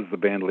oppose the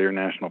Bandelier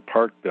National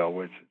Park bill,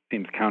 which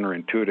seems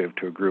counterintuitive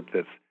to a group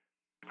that's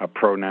a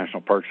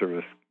pro-National Park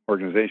Service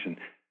organization.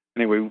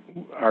 Anyway,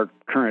 our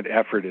current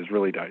effort is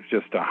really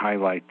just to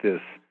highlight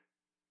this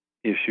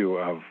issue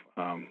of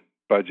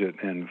budget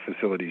and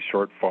facility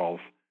shortfalls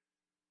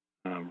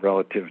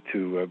relative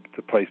to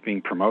the place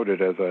being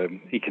promoted as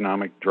an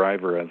economic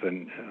driver, as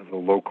a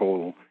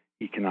local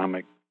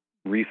economic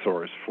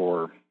resource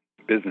for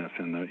business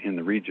in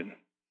the region.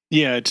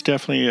 Yeah, it's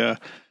definitely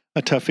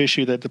a tough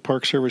issue that the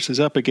Park Service is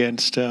up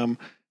against.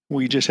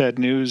 We just had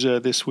news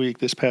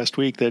this past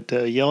week, that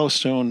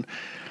Yellowstone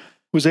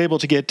was able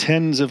to get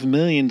tens of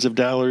millions of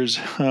dollars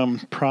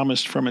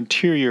promised from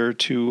Interior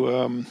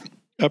to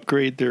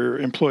upgrade their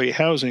employee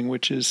housing,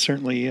 which is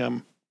certainly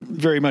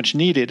very much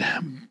needed.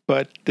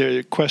 But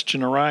the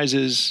question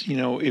arises,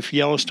 if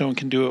Yellowstone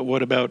can do it,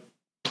 what about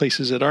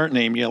places that aren't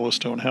named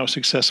Yellowstone? How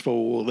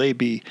successful will they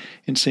be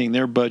in seeing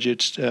their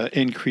budgets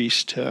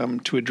increased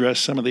to address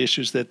some of the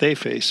issues that they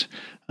face?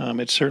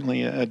 It's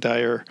certainly a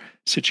dire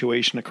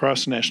situation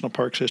across the national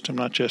park system,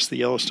 not just the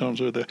Yellowstones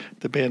or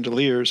the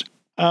Bandeliers.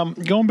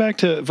 Going back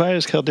to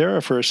Valles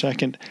Caldera for a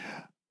second,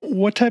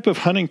 what type of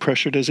hunting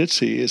pressure does it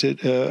see? Is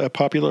it a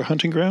popular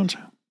hunting grounds?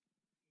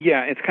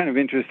 Yeah, it's kind of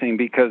interesting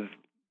because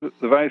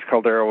the Valles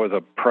Caldera was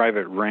a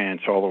private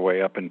ranch all the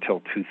way up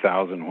until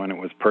 2000, when it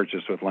was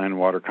purchased with land and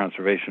water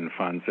conservation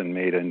funds and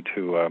made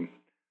into a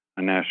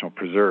national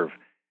preserve.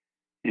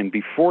 And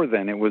before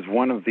then, it was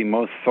one of the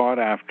most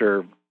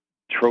sought-after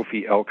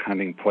trophy elk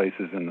hunting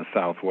places in the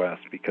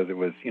Southwest because it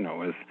was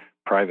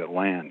private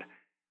land.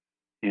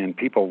 And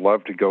people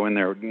loved to go in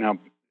there. Now,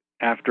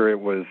 after it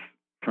was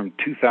from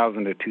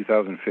 2000 to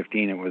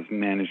 2015, it was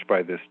managed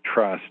by this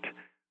trust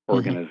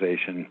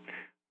organization,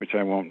 which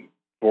I won't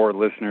bore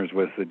listeners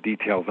with the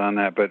details on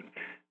that, but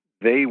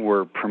they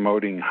were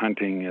promoting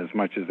hunting as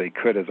much as they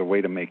could as a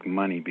way to make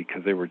money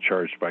because they were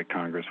charged by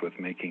Congress with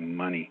making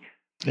money.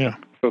 Yeah.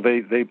 So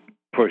they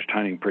pushed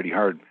hunting pretty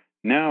hard.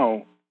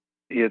 Now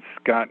it's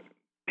got,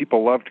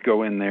 people love to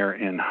go in there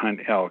and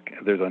hunt elk.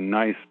 There's a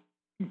nice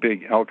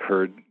big elk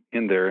herd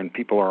in there, and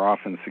people are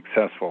often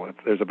successful.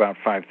 There's about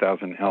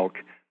 5,000 elk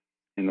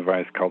in the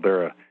Valles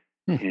Caldera,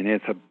 and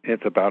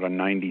it's about a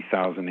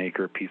 90,000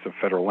 acre piece of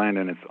federal land,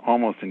 and it's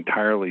almost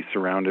entirely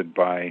surrounded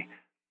by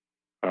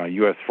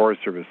U.S.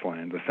 Forest Service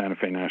land, the Santa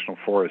Fe National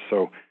Forest.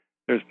 So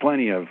there's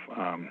plenty of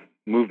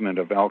movement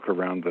of elk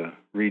around the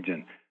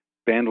region.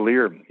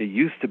 Bandelier, it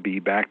used to be,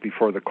 back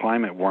before the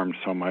climate warmed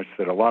so much,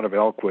 that a lot of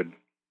elk would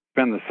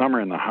spend the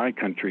summer in the high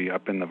country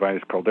up in the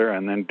Valles Caldera,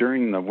 and then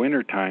during the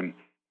wintertime,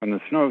 when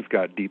the snows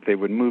got deep, they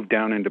would move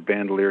down into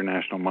Bandelier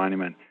National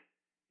Monument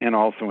and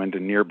also into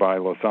nearby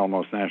Los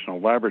Alamos National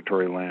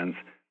Laboratory lands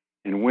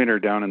and winter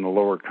down in the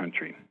lower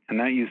country. And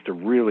that used to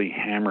really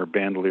hammer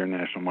Bandelier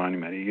National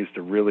Monument. It used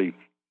to really,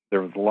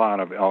 there was a lot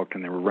of elk,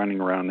 and they were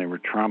running around. They were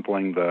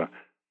trampling the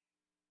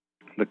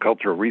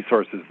cultural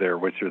resources there,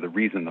 which are the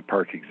reason the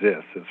park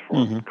exists, is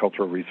for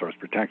cultural resource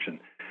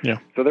protection. Yeah.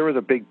 So there was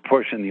a big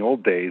push in the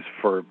old days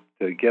to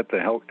get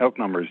the elk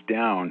numbers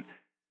down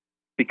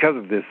because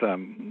of this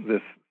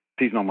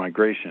seasonal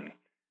migration.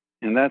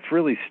 And that's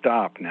really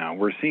stopped now.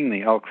 We're seeing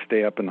the elk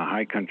stay up in the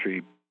high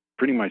country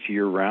pretty much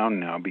year-round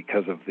now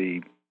because of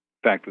the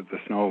fact that the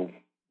snow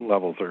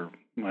levels are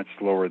much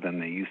lower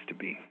than they used to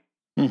be.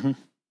 Mm-hmm.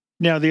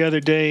 Now, the other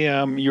day,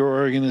 your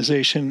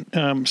organization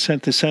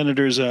sent the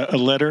senators a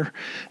letter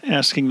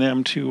asking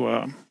them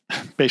to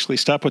basically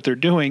stop what they're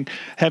doing.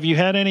 Have you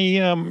had any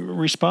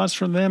response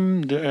from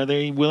them? Are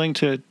they willing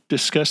to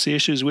discuss the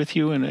issues with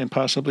you and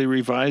possibly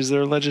revise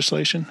their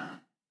legislation?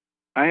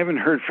 I haven't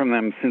heard from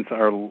them since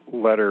our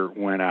letter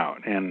went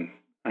out, and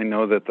I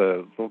know that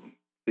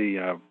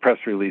the press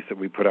release that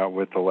we put out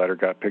with the letter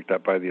got picked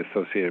up by the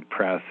Associated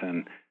Press,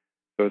 and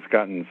so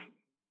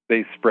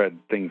they spread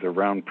things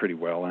around pretty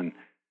well. And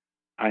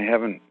I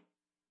haven't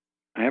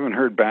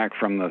heard back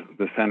from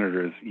the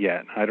senators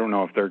yet. I don't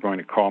know if they're going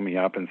to call me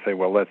up and say,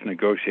 "Well, let's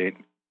negotiate."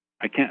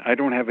 I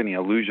don't have any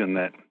illusion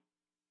that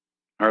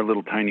our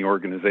little tiny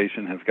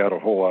organization has got a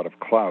whole lot of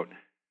clout.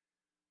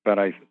 But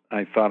I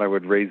thought I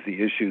would raise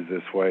the issues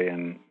this way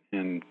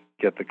and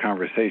get the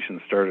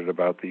conversation started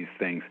about these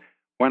things.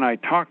 When I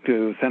talked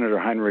to Senator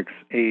Heinrich's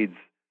aides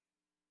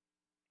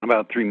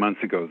about 3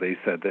 months ago, they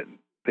said that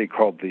they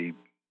called the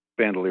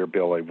Bandelier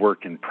bill a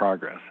work in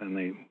progress, and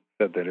they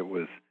said that it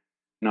was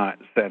not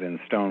set in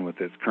stone with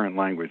its current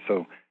language.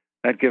 So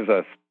that gives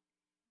us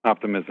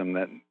optimism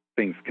that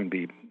things can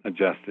be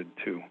adjusted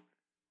to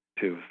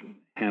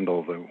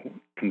handle the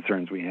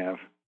concerns we have.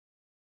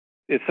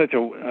 It's such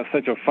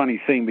a funny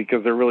thing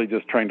because they're really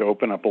just trying to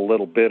open up a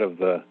little bit of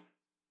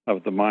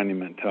the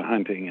monument to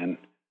hunting,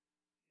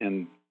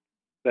 and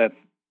that's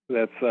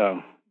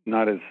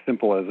not as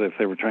simple as if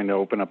they were trying to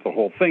open up the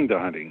whole thing to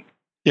hunting.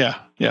 Yeah.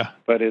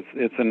 But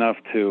it's enough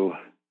to,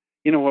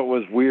 what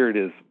was weird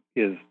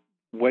is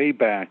way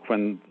back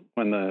when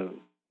the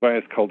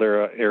Valles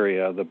Caldera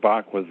area, the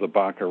Bach was the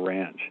Baca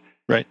Ranch.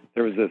 Right.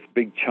 There was this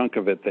big chunk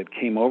of it that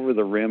came over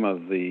the rim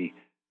of the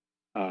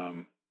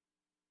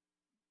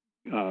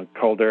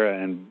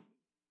Caldera and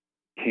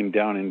came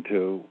down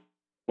into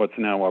what's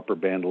now Upper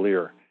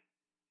Bandelier.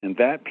 And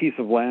that piece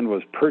of land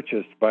was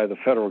purchased by the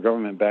federal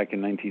government back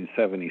in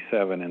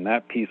 1977, and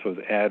that piece was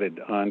added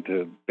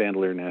onto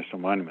Bandelier National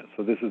Monument.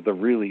 So this is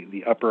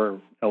the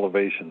upper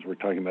elevations. We're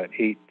talking about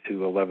 8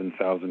 to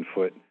 11,000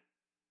 foot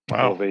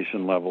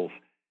elevation levels.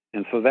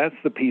 And so that's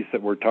the piece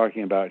that we're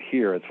talking about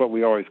here. It's what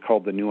we always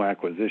called the new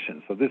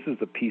acquisition. So this is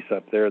the piece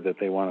up there that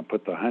they want to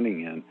put the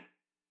hunting in,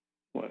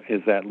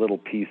 is that little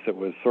piece that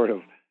was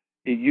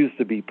it used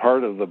to be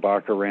part of the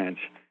Baca Ranch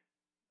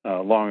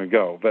long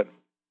ago. But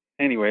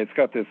anyway, it's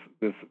got this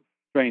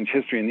strange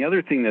history. And the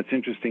other thing that's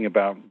interesting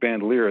about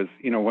Bandelier is,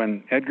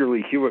 when Edgar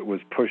Lee Hewitt was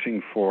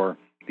pushing for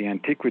the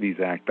Antiquities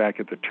Act back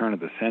at the turn of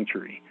the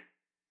century,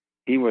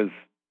 he was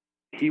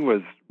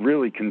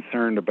really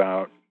concerned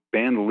about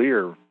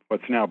Bandelier,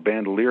 what's now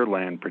Bandelier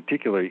land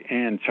particularly,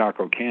 and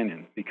Chaco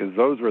Canyon, because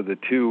those were the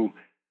two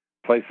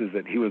places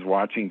that he was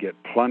watching get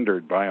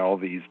plundered by all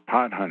these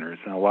pot hunters.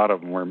 And a lot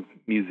of them were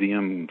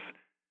museums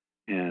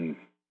and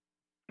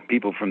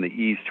people from the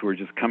east who were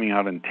just coming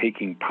out and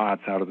taking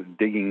pots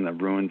digging the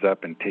ruins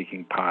up and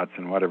taking pots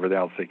and whatever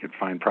else they could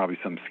find, probably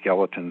some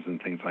skeletons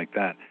and things like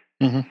that.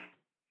 Mm-hmm.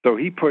 So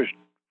he pushed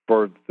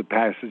for the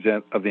passage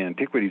of the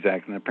Antiquities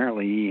Act, and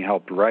apparently he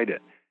helped write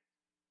it.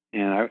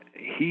 And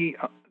he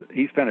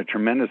spent a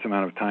tremendous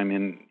amount of time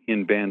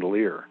in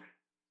Bandelier,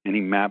 and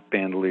he mapped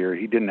Bandelier.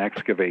 He didn't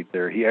excavate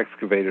there. He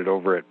excavated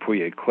over at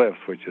Pouillet Cliffs,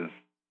 which is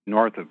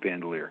north of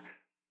Bandelier.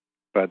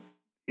 But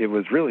it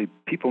was really,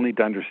 people need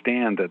to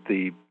understand that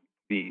the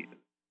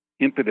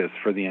impetus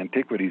for the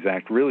Antiquities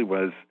Act really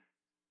was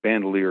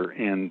Bandelier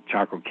and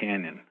Chaco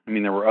Canyon. I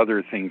mean, there were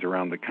other things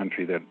around the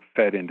country that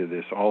fed into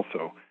this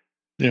also.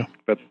 Yeah.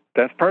 But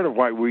that's part of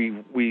why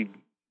we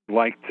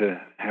like to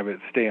have it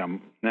stay a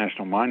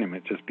national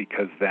monument, just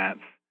because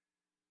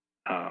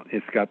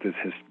it's got this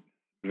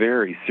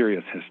very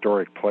serious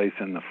historic place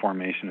in the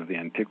formation of the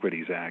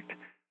Antiquities Act.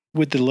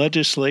 Would the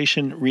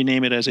legislation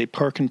rename it as a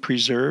park and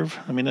preserve?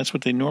 I mean, that's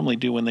what they normally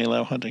do when they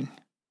allow hunting.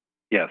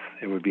 Yes,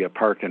 it would be a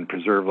park and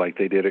preserve like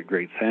they did at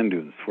Great Sand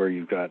Dunes, where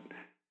you've got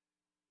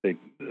the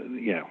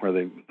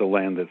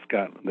land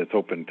that's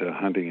open to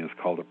hunting is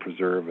called a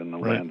preserve, and the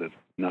land that's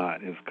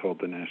not is called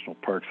the national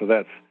park. So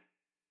that's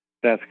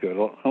good.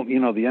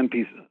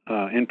 The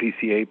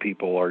NPCA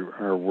people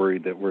are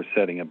worried that we're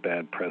setting a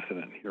bad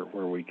precedent here,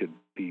 where we could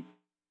be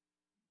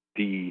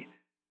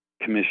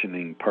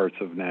decommissioning parts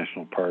of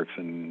national parks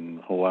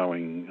and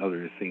allowing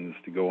other things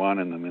to go on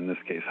in them, in this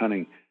case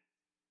hunting,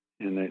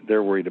 and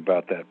they're worried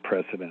about that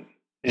precedent.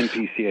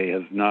 NPCA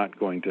is not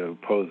going to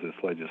oppose this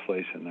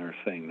legislation. They're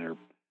saying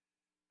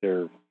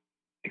they're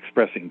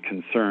expressing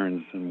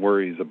concerns and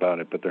worries about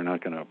it, but they're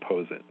not going to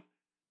oppose it.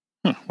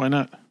 Why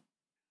not?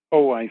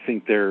 Oh, I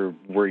think they're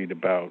worried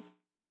about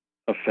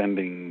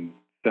offending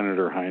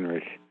Senator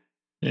Heinrich.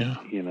 Yeah.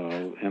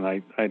 And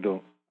I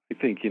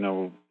think,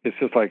 it's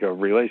just like a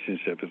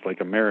relationship. It's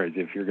like a marriage.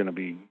 If you're going to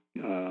be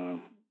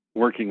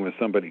working with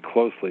somebody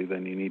closely,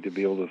 then you need to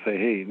be able to say,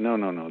 hey,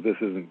 no, this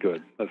isn't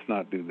good. Let's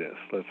not do this.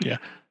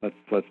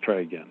 Let's try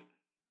again.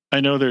 I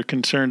know they're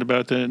concerned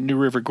about the New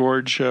River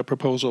Gorge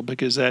proposal,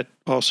 because that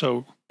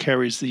also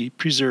carries the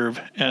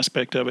preserve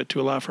aspect of it to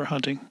allow for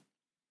hunting.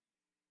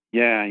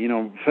 Yeah,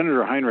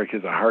 Senator Heinrich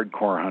is a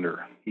hardcore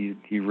hunter.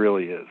 He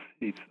really is.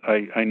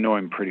 I know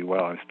him pretty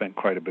well. I've spent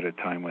quite a bit of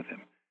time with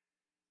him,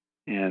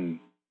 and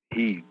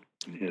he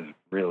is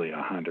really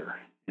a hunter.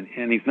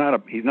 And he's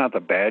not the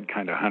bad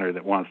kind of hunter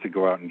that wants to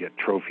go out and get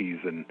trophies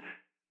and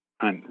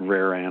hunt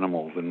rare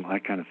animals and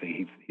that kind of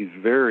thing. He's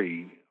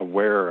very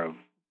aware of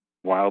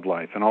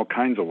wildlife and all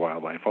kinds of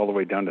wildlife, all the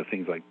way down to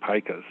things like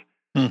pikas.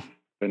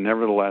 But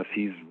nevertheless,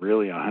 he's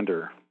really a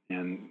hunter,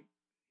 and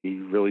he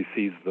really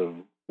sees the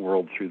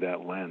world through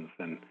that lens.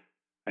 And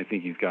I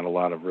think he's got a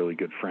lot of really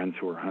good friends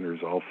who are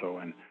hunters also.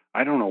 And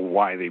I don't know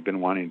why they've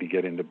been wanting to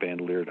get into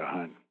Bandelier to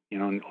hunt.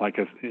 Like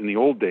in the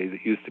old days,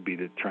 it used to be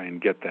to try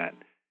and get that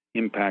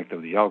impact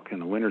of the elk in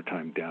the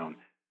wintertime down.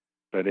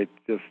 But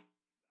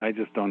I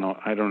just don't know.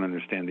 I don't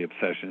understand the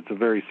obsession. It's a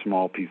very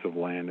small piece of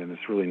land, and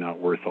it's really not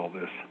worth all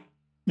this.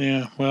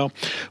 Yeah, well,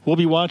 we'll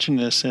be watching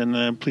this,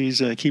 and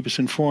please keep us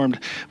informed.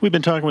 We've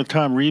been talking with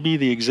Tom Ribe,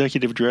 the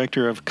executive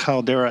director of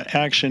Caldera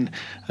Action,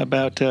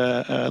 about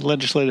a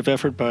legislative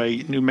effort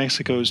by New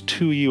Mexico's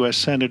 2 U.S.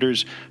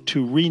 senators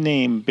to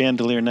rename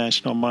Bandelier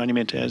National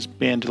Monument as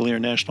Bandelier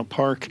National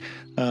Park,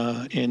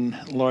 in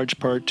large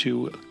part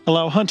to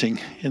allow hunting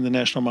in the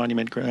National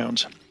Monument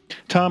grounds.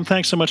 Tom,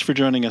 thanks so much for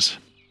joining us.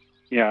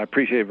 Yeah, I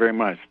appreciate it very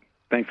much.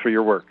 Thanks for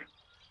your work.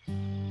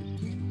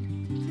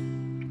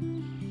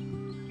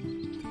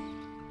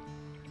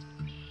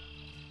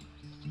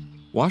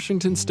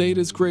 Washington State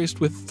is graced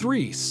with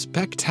 3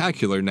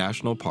 spectacular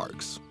national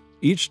parks,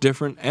 each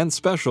different and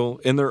special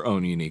in their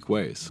own unique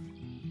ways.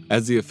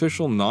 As the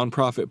official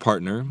nonprofit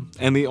partner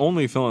and the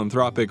only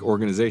philanthropic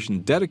organization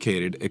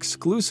dedicated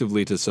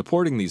exclusively to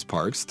supporting these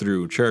parks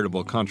through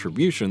charitable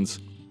contributions,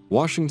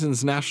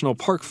 Washington's National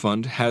Park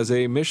Fund has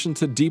a mission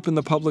to deepen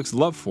the public's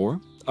love for,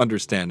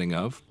 understanding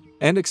of,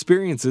 and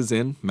experiences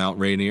in Mount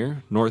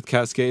Rainier, North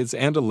Cascades,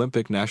 and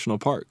Olympic National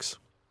Parks.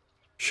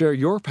 Share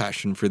your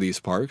passion for these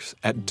parks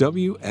at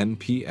WNPF.org.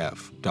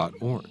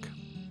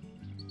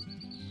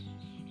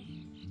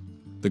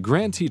 The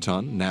Grand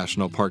Teton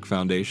National Park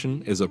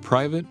Foundation is a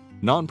private,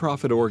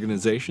 nonprofit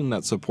organization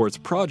that supports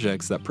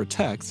projects that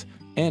protect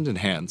and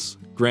enhance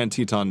Grand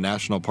Teton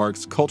National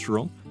Park's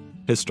cultural,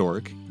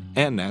 historic,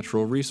 and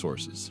natural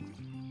resources.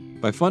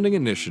 By funding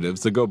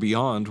initiatives that go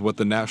beyond what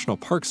the National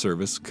Park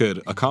Service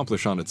could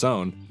accomplish on its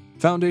own,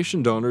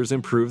 Foundation donors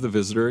improve the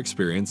visitor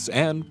experience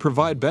and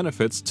provide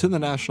benefits to the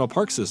National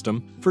Park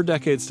System for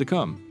decades to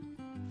come.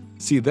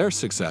 See their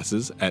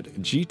successes at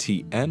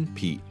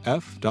gtnpf.org.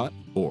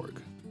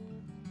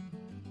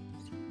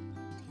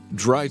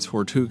 Dry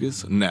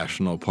Tortugas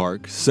National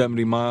Park,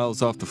 70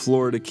 miles off the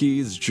Florida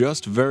Keys,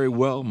 just very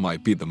well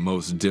might be the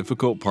most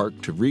difficult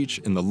park to reach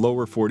in the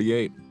lower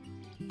 48.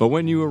 But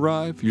when you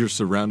arrive, you're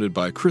surrounded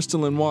by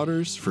crystalline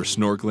waters for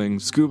snorkeling,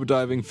 scuba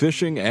diving,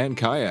 fishing, and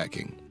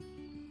kayaking.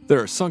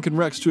 There are sunken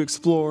wrecks to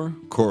explore,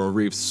 coral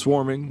reefs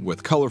swarming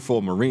with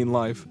colorful marine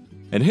life,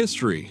 and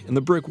history in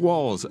the brick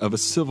walls of a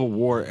Civil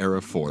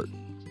War-era fort.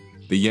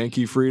 The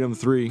Yankee Freedom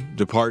 3,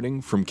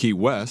 departing from Key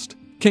West,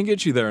 can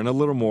get you there in a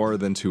little more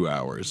than 2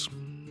 hours.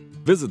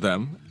 Visit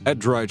them at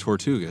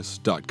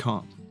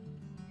drytortugas.com.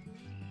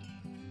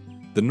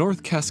 The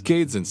North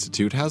Cascades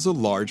Institute has a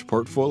large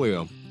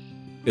portfolio.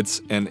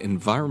 It's an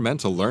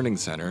environmental learning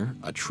center,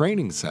 a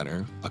training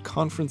center, a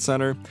conference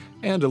center,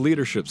 and a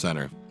leadership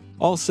center,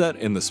 all set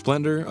in the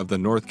splendor of the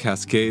North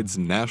Cascades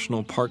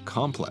National Park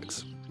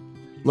Complex.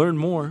 Learn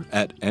more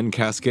at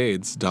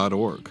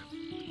ncascades.org.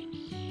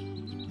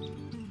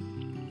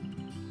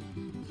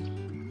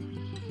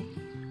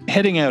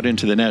 Heading out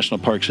into the national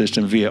park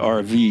system via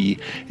RV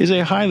is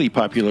a highly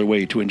popular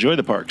way to enjoy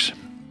the parks.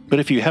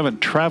 But if you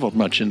haven't traveled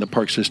much in the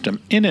park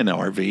system in an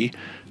RV,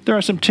 there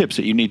are some tips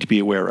that you need to be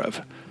aware of.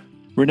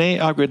 Renee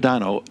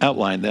Agredano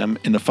outlined them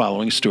in the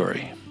following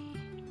story.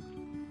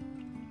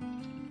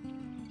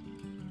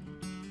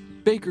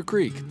 Baker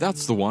Creek,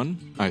 that's the one,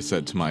 I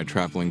said to my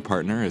traveling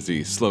partner as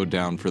he slowed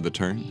down for the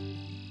turn.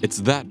 It's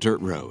that dirt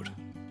road.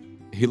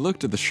 He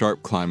looked at the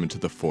sharp climb into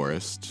the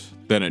forest,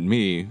 then at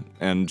me,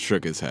 and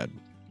shook his head.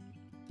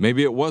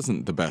 Maybe it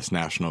wasn't the best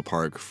national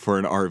park for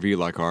an RV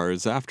like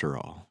ours after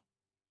all.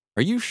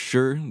 Are you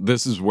sure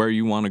this is where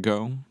you want to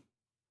go?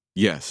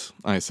 Yes,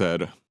 I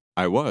said.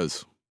 I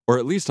was. Or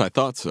at least I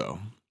thought so.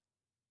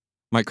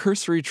 My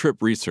cursory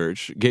trip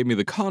research gave me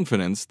the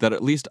confidence that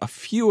at least a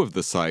few of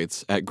the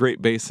sites at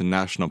Great Basin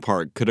National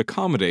Park could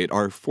accommodate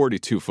our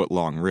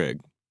 42-foot-long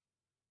rig.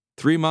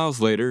 3 miles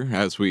later,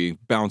 as we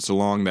bounced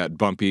along that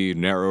bumpy,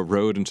 narrow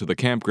road into the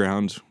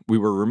campground, we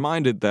were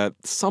reminded that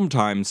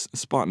sometimes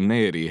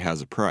spontaneity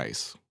has a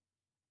price.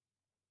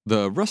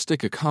 The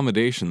rustic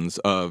accommodations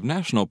of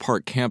national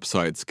park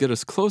campsites get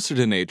us closer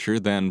to nature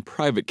than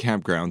private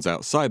campgrounds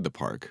outside the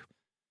park.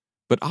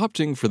 But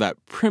opting for that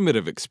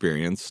primitive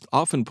experience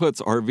often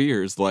puts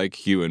RVers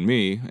like you and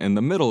me in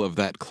the middle of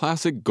that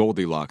classic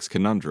Goldilocks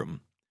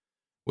conundrum.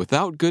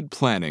 Without good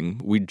planning,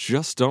 we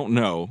just don't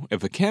know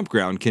if a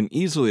campground can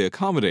easily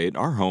accommodate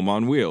our home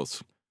on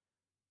wheels.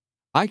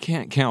 I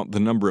can't count the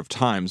number of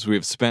times we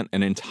have spent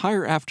an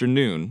entire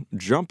afternoon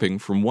jumping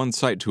from one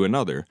site to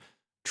another,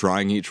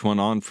 trying each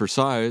one on for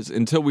size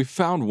until we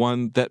found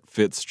one that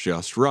fits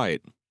just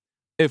right,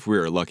 if we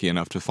are lucky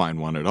enough to find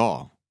one at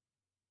all.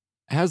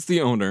 As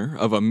the owner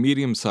of a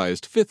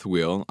medium-sized fifth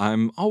wheel,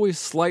 I'm always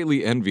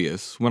slightly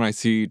envious when I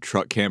see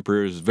truck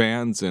campers,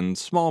 vans, and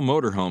small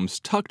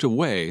motorhomes tucked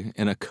away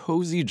in a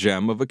cozy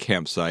gem of a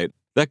campsite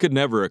that could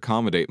never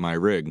accommodate my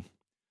rig.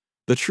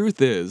 The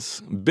truth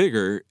is,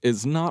 bigger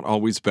is not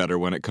always better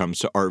when it comes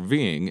to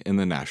RVing in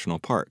the national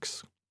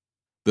parks.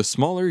 The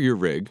smaller your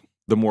rig,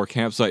 the more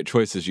campsite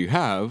choices you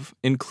have,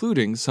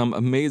 including some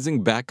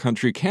amazing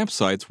backcountry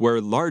campsites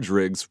where large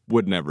rigs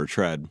would never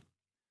tread.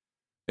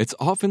 It's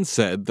often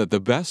said that the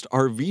best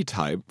RV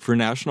type for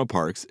national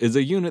parks is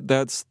a unit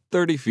that's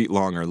 30 feet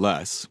long or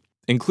less,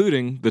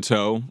 including the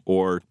tow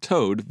or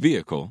towed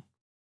vehicle.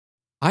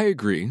 I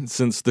agree,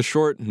 since the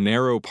short,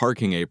 narrow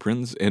parking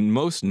aprons in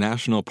most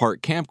national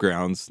park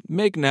campgrounds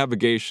make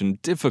navigation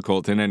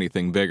difficult in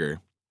anything bigger.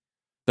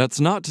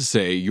 That's not to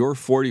say your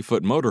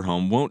 40-foot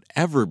motorhome won't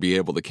ever be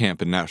able to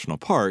camp in national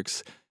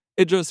parks,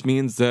 it just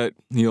means that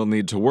you'll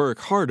need to work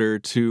harder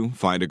to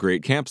find a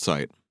great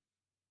campsite.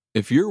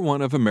 If you're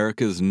one of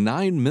America's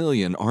 9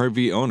 million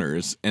RV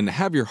owners and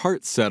have your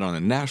heart set on a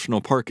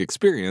national park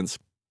experience,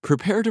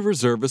 prepare to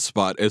reserve a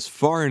spot as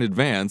far in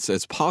advance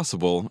as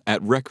possible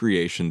at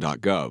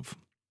recreation.gov.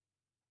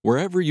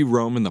 Wherever you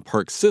roam in the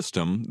park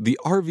system, the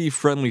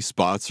RV-friendly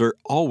spots are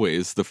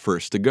always the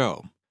first to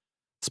go.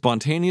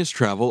 Spontaneous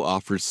travel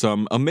offers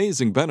some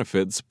amazing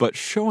benefits, but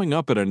showing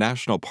up at a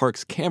national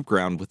park's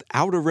campground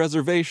without a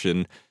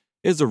reservation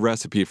is a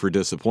recipe for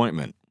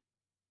disappointment.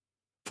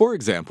 For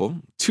example,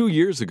 2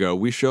 years ago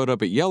we showed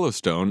up at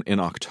Yellowstone in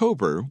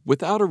October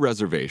without a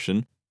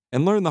reservation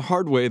and learned the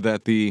hard way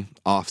that the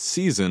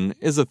off-season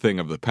is a thing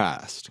of the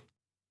past.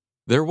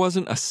 There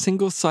wasn't a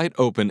single site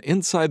open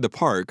inside the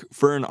park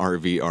for an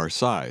RV our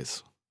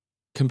size.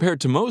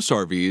 Compared to most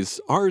RVs,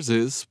 ours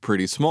is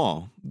pretty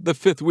small. The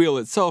fifth wheel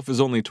itself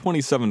is only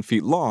 27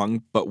 feet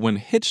long, but when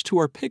hitched to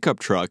our pickup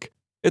truck,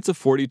 it's a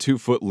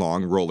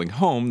 42-foot-long rolling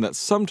home that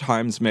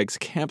sometimes makes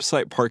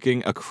campsite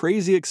parking a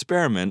crazy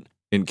experiment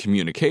in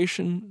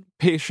communication,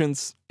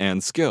 patience,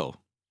 and skill.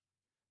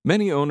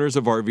 Many owners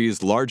of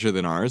RVs larger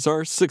than ours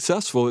are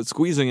successful at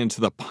squeezing into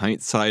the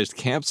pint-sized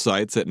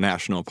campsites at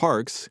national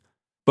parks,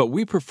 but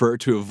we prefer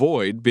to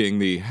avoid being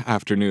the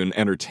afternoon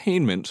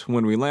entertainment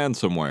when we land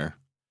somewhere.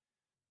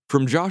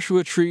 From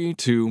Joshua Tree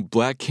to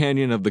Black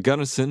Canyon of the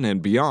Gunnison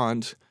and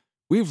beyond,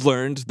 we've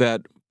learned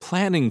that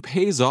planning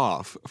pays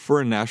off for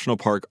a national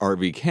park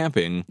RV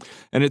camping,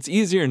 and it's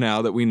easier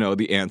now that we know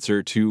the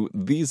answer to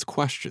these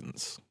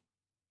questions.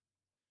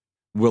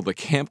 Will the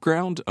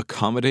campground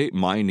accommodate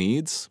my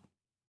needs?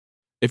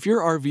 If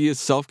your RV is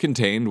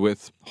self-contained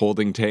with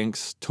holding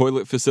tanks,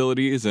 toilet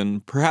facilities,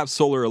 and perhaps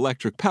solar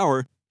electric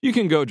power, you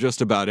can go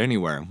just about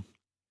anywhere.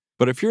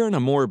 But if you're in a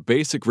more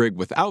basic rig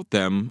without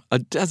them, a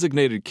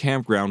designated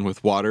campground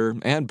with water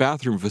and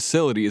bathroom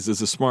facilities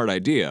is a smart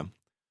idea.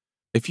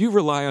 If you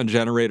rely on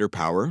generator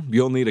power,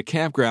 you'll need a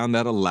campground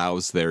that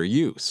allows their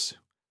use.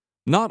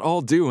 Not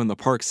all do in the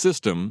park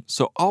system,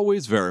 so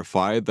always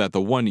verify that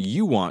the one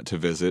you want to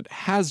visit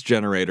has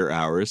generator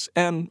hours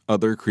and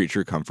other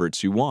creature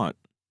comforts you want.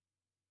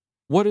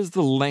 What is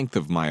the length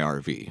of my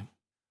RV?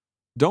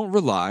 Don't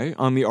rely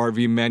on the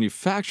RV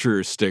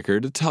manufacturer's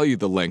sticker to tell you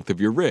the length of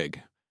your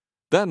rig.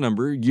 That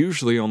number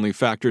usually only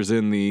factors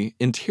in the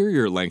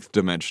interior length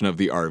dimension of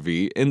the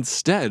RV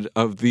instead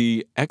of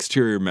the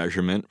exterior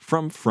measurement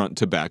from front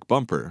to back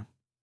bumper.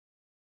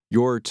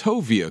 Your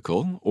tow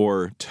vehicle,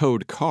 or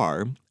towed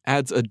car,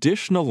 adds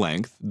additional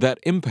length that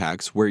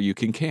impacts where you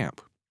can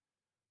camp.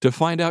 To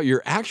find out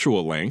your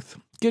actual length,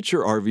 get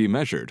your RV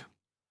measured.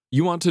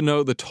 You want to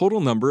know the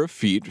total number of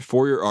feet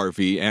for your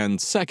RV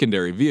and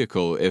secondary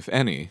vehicle, if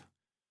any.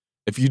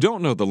 If you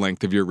don't know the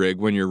length of your rig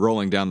when you're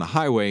rolling down the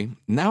highway,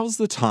 now's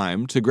the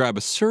time to grab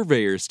a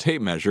surveyor's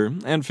tape measure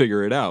and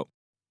figure it out.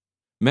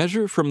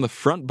 Measure from the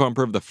front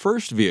bumper of the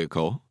first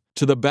vehicle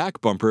to the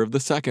back bumper of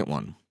the second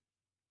one.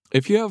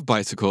 If you have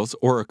bicycles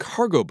or a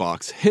cargo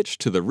box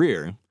hitched to the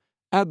rear,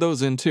 add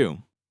those in too.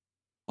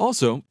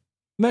 Also,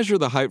 measure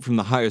the height from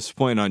the highest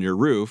point on your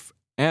roof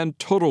and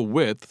total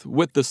width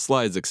with the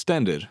slides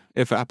extended,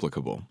 if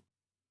applicable.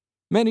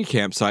 Many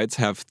campsites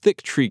have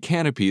thick tree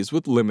canopies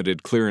with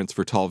limited clearance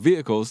for tall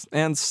vehicles,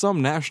 and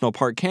some national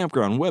park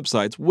campground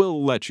websites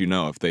will let you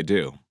know if they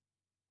do.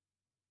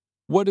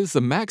 What is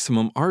the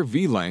maximum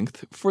RV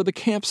length for the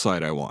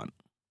campsite I want?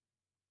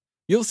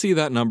 You'll see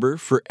that number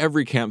for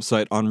every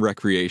campsite on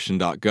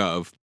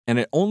recreation.gov, and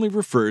it only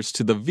refers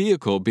to the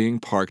vehicle being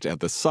parked at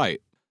the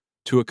site.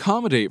 To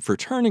accommodate for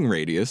turning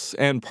radius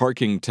and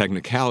parking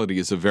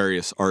technicalities of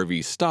various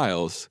RV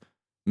styles,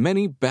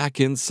 many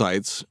back-end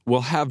sites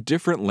will have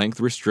different length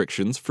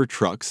restrictions for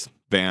trucks,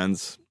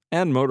 vans,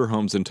 and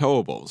motorhomes and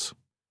towables.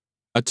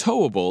 A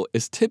towable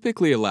is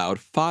typically allowed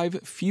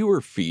 5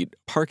 fewer feet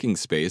parking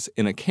space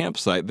in a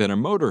campsite than a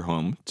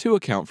motorhome to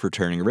account for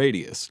turning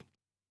radius.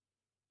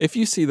 If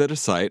you see that a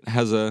site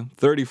has a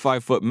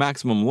 35-foot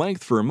maximum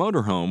length for a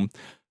motorhome,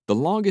 the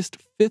longest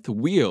fifth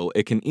wheel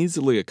it can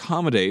easily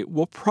accommodate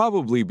will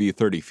probably be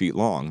 30 feet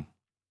long.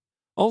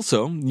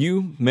 Also,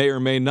 you may or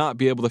may not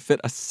be able to fit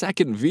a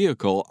second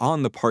vehicle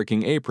on the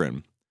parking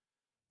apron.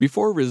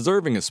 Before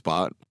reserving a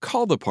spot,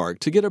 call the park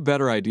to get a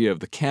better idea of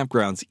the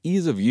campground's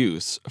ease of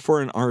use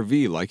for an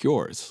RV like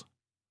yours.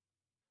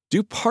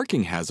 Do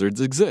parking hazards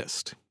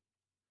exist?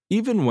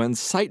 Even when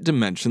site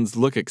dimensions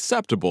look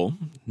acceptable,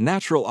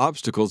 natural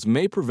obstacles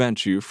may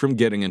prevent you from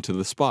getting into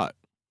the spot.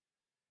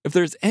 If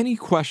there's any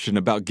question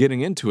about getting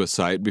into a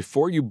site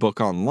before you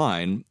book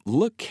online,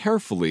 look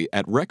carefully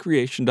at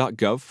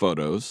recreation.gov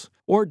photos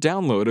or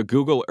download a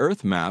Google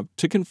Earth map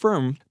to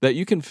confirm that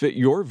you can fit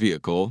your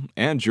vehicle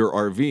and your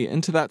RV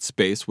into that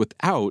space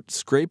without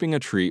scraping a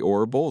tree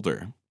or a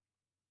boulder.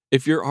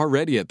 If you're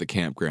already at the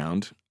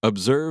campground,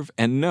 observe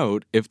and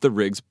note if the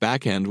rig's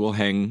back end will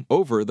hang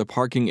over the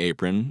parking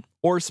apron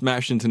or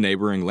smash into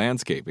neighboring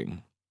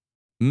landscaping.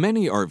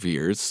 Many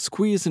RVers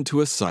squeeze into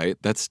a site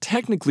that's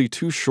technically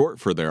too short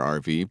for their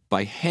RV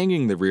by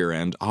hanging the rear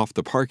end off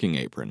the parking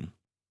apron.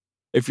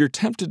 If you're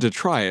tempted to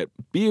try it,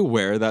 be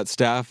aware that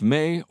staff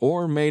may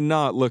or may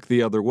not look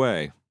the other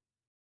way.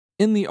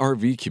 In the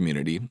RV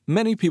community,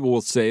 many people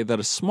will say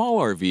that a small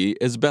RV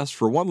is best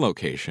for one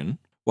location,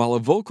 while a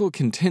vocal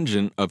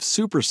contingent of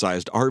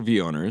supersized RV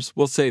owners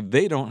will say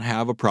they don't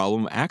have a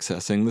problem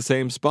accessing the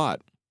same spot.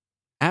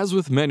 As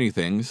with many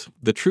things,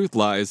 the truth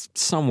lies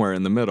somewhere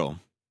in the middle.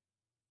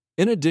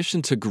 In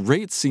addition to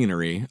great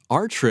scenery,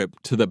 our trip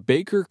to the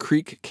Baker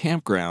Creek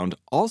Campground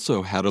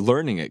also had a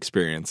learning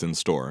experience in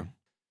store.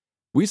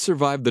 We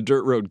survived the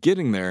dirt road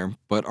getting there,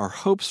 but our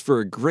hopes for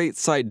a great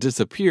site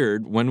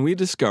disappeared when we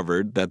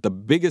discovered that the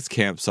biggest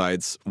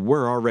campsites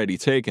were already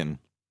taken.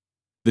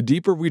 The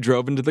deeper we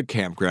drove into the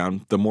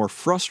campground, the more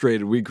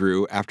frustrated we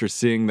grew after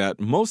seeing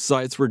that most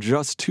sites were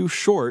just too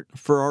short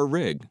for our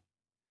rig.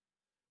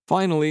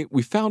 Finally,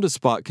 we found a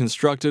spot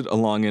constructed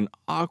along an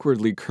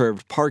awkwardly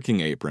curved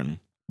parking apron,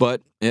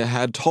 but it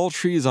had tall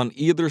trees on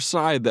either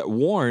side that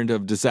warned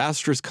of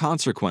disastrous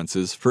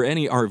consequences for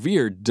any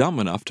RVer dumb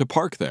enough to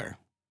park there.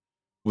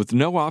 With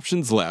no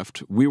options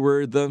left, we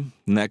were the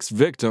next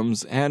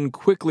victims and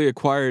quickly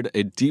acquired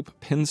a deep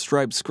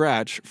pinstripe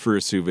scratch for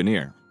a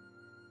souvenir.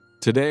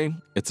 Today,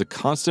 it's a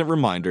constant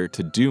reminder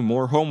to do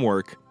more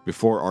homework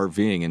before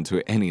RVing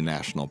into any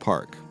national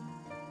park.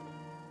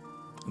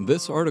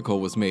 This article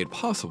was made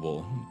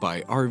possible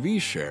by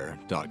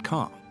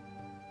RVshare.com.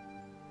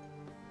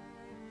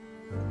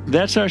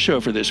 That's our show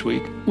for this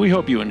week. We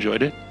hope you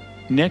enjoyed it.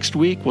 Next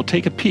week, we'll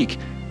take a peek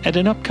at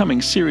an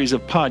upcoming series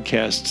of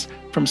podcasts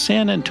from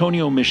San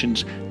Antonio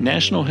Mission's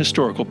National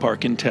Historical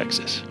Park in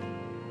Texas.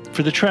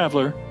 For The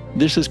Traveler,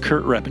 this is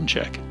Kurt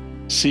Rebenchek.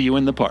 See you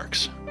in the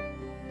parks.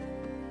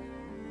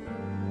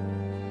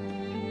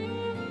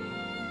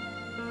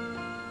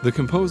 The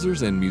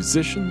composers and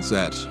musicians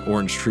at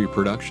Orange Tree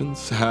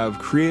Productions have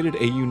created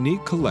a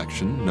unique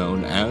collection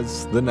known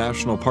as the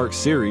National Park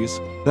Series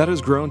that has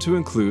grown to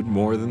include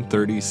more than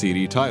 30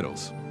 CD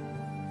titles.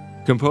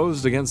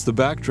 Composed against the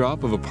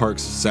backdrop of a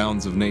park's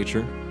sounds of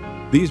nature,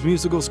 these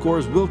musical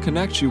scores will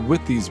connect you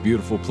with these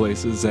beautiful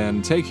places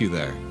and take you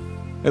there,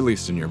 at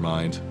least in your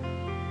mind.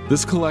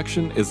 This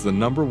collection is the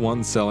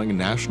 #1 selling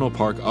National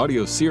Park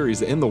audio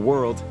series in the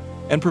world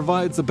and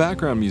provides the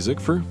background music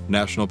for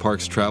National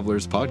Parks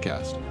Travelers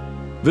podcast.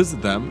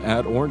 Visit them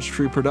at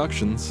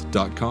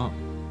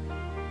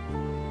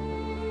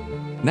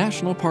orangetreeproductions.com.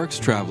 National Parks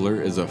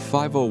Traveler is a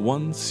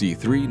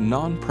 501c3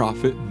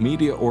 nonprofit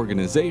media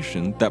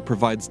organization that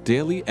provides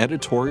daily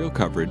editorial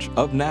coverage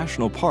of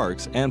national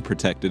parks and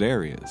protected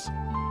areas.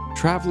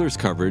 Traveler's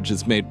coverage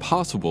is made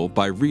possible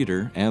by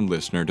reader and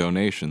listener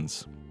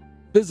donations.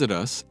 Visit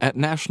us at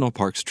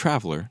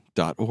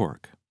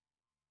nationalparkstraveler.org.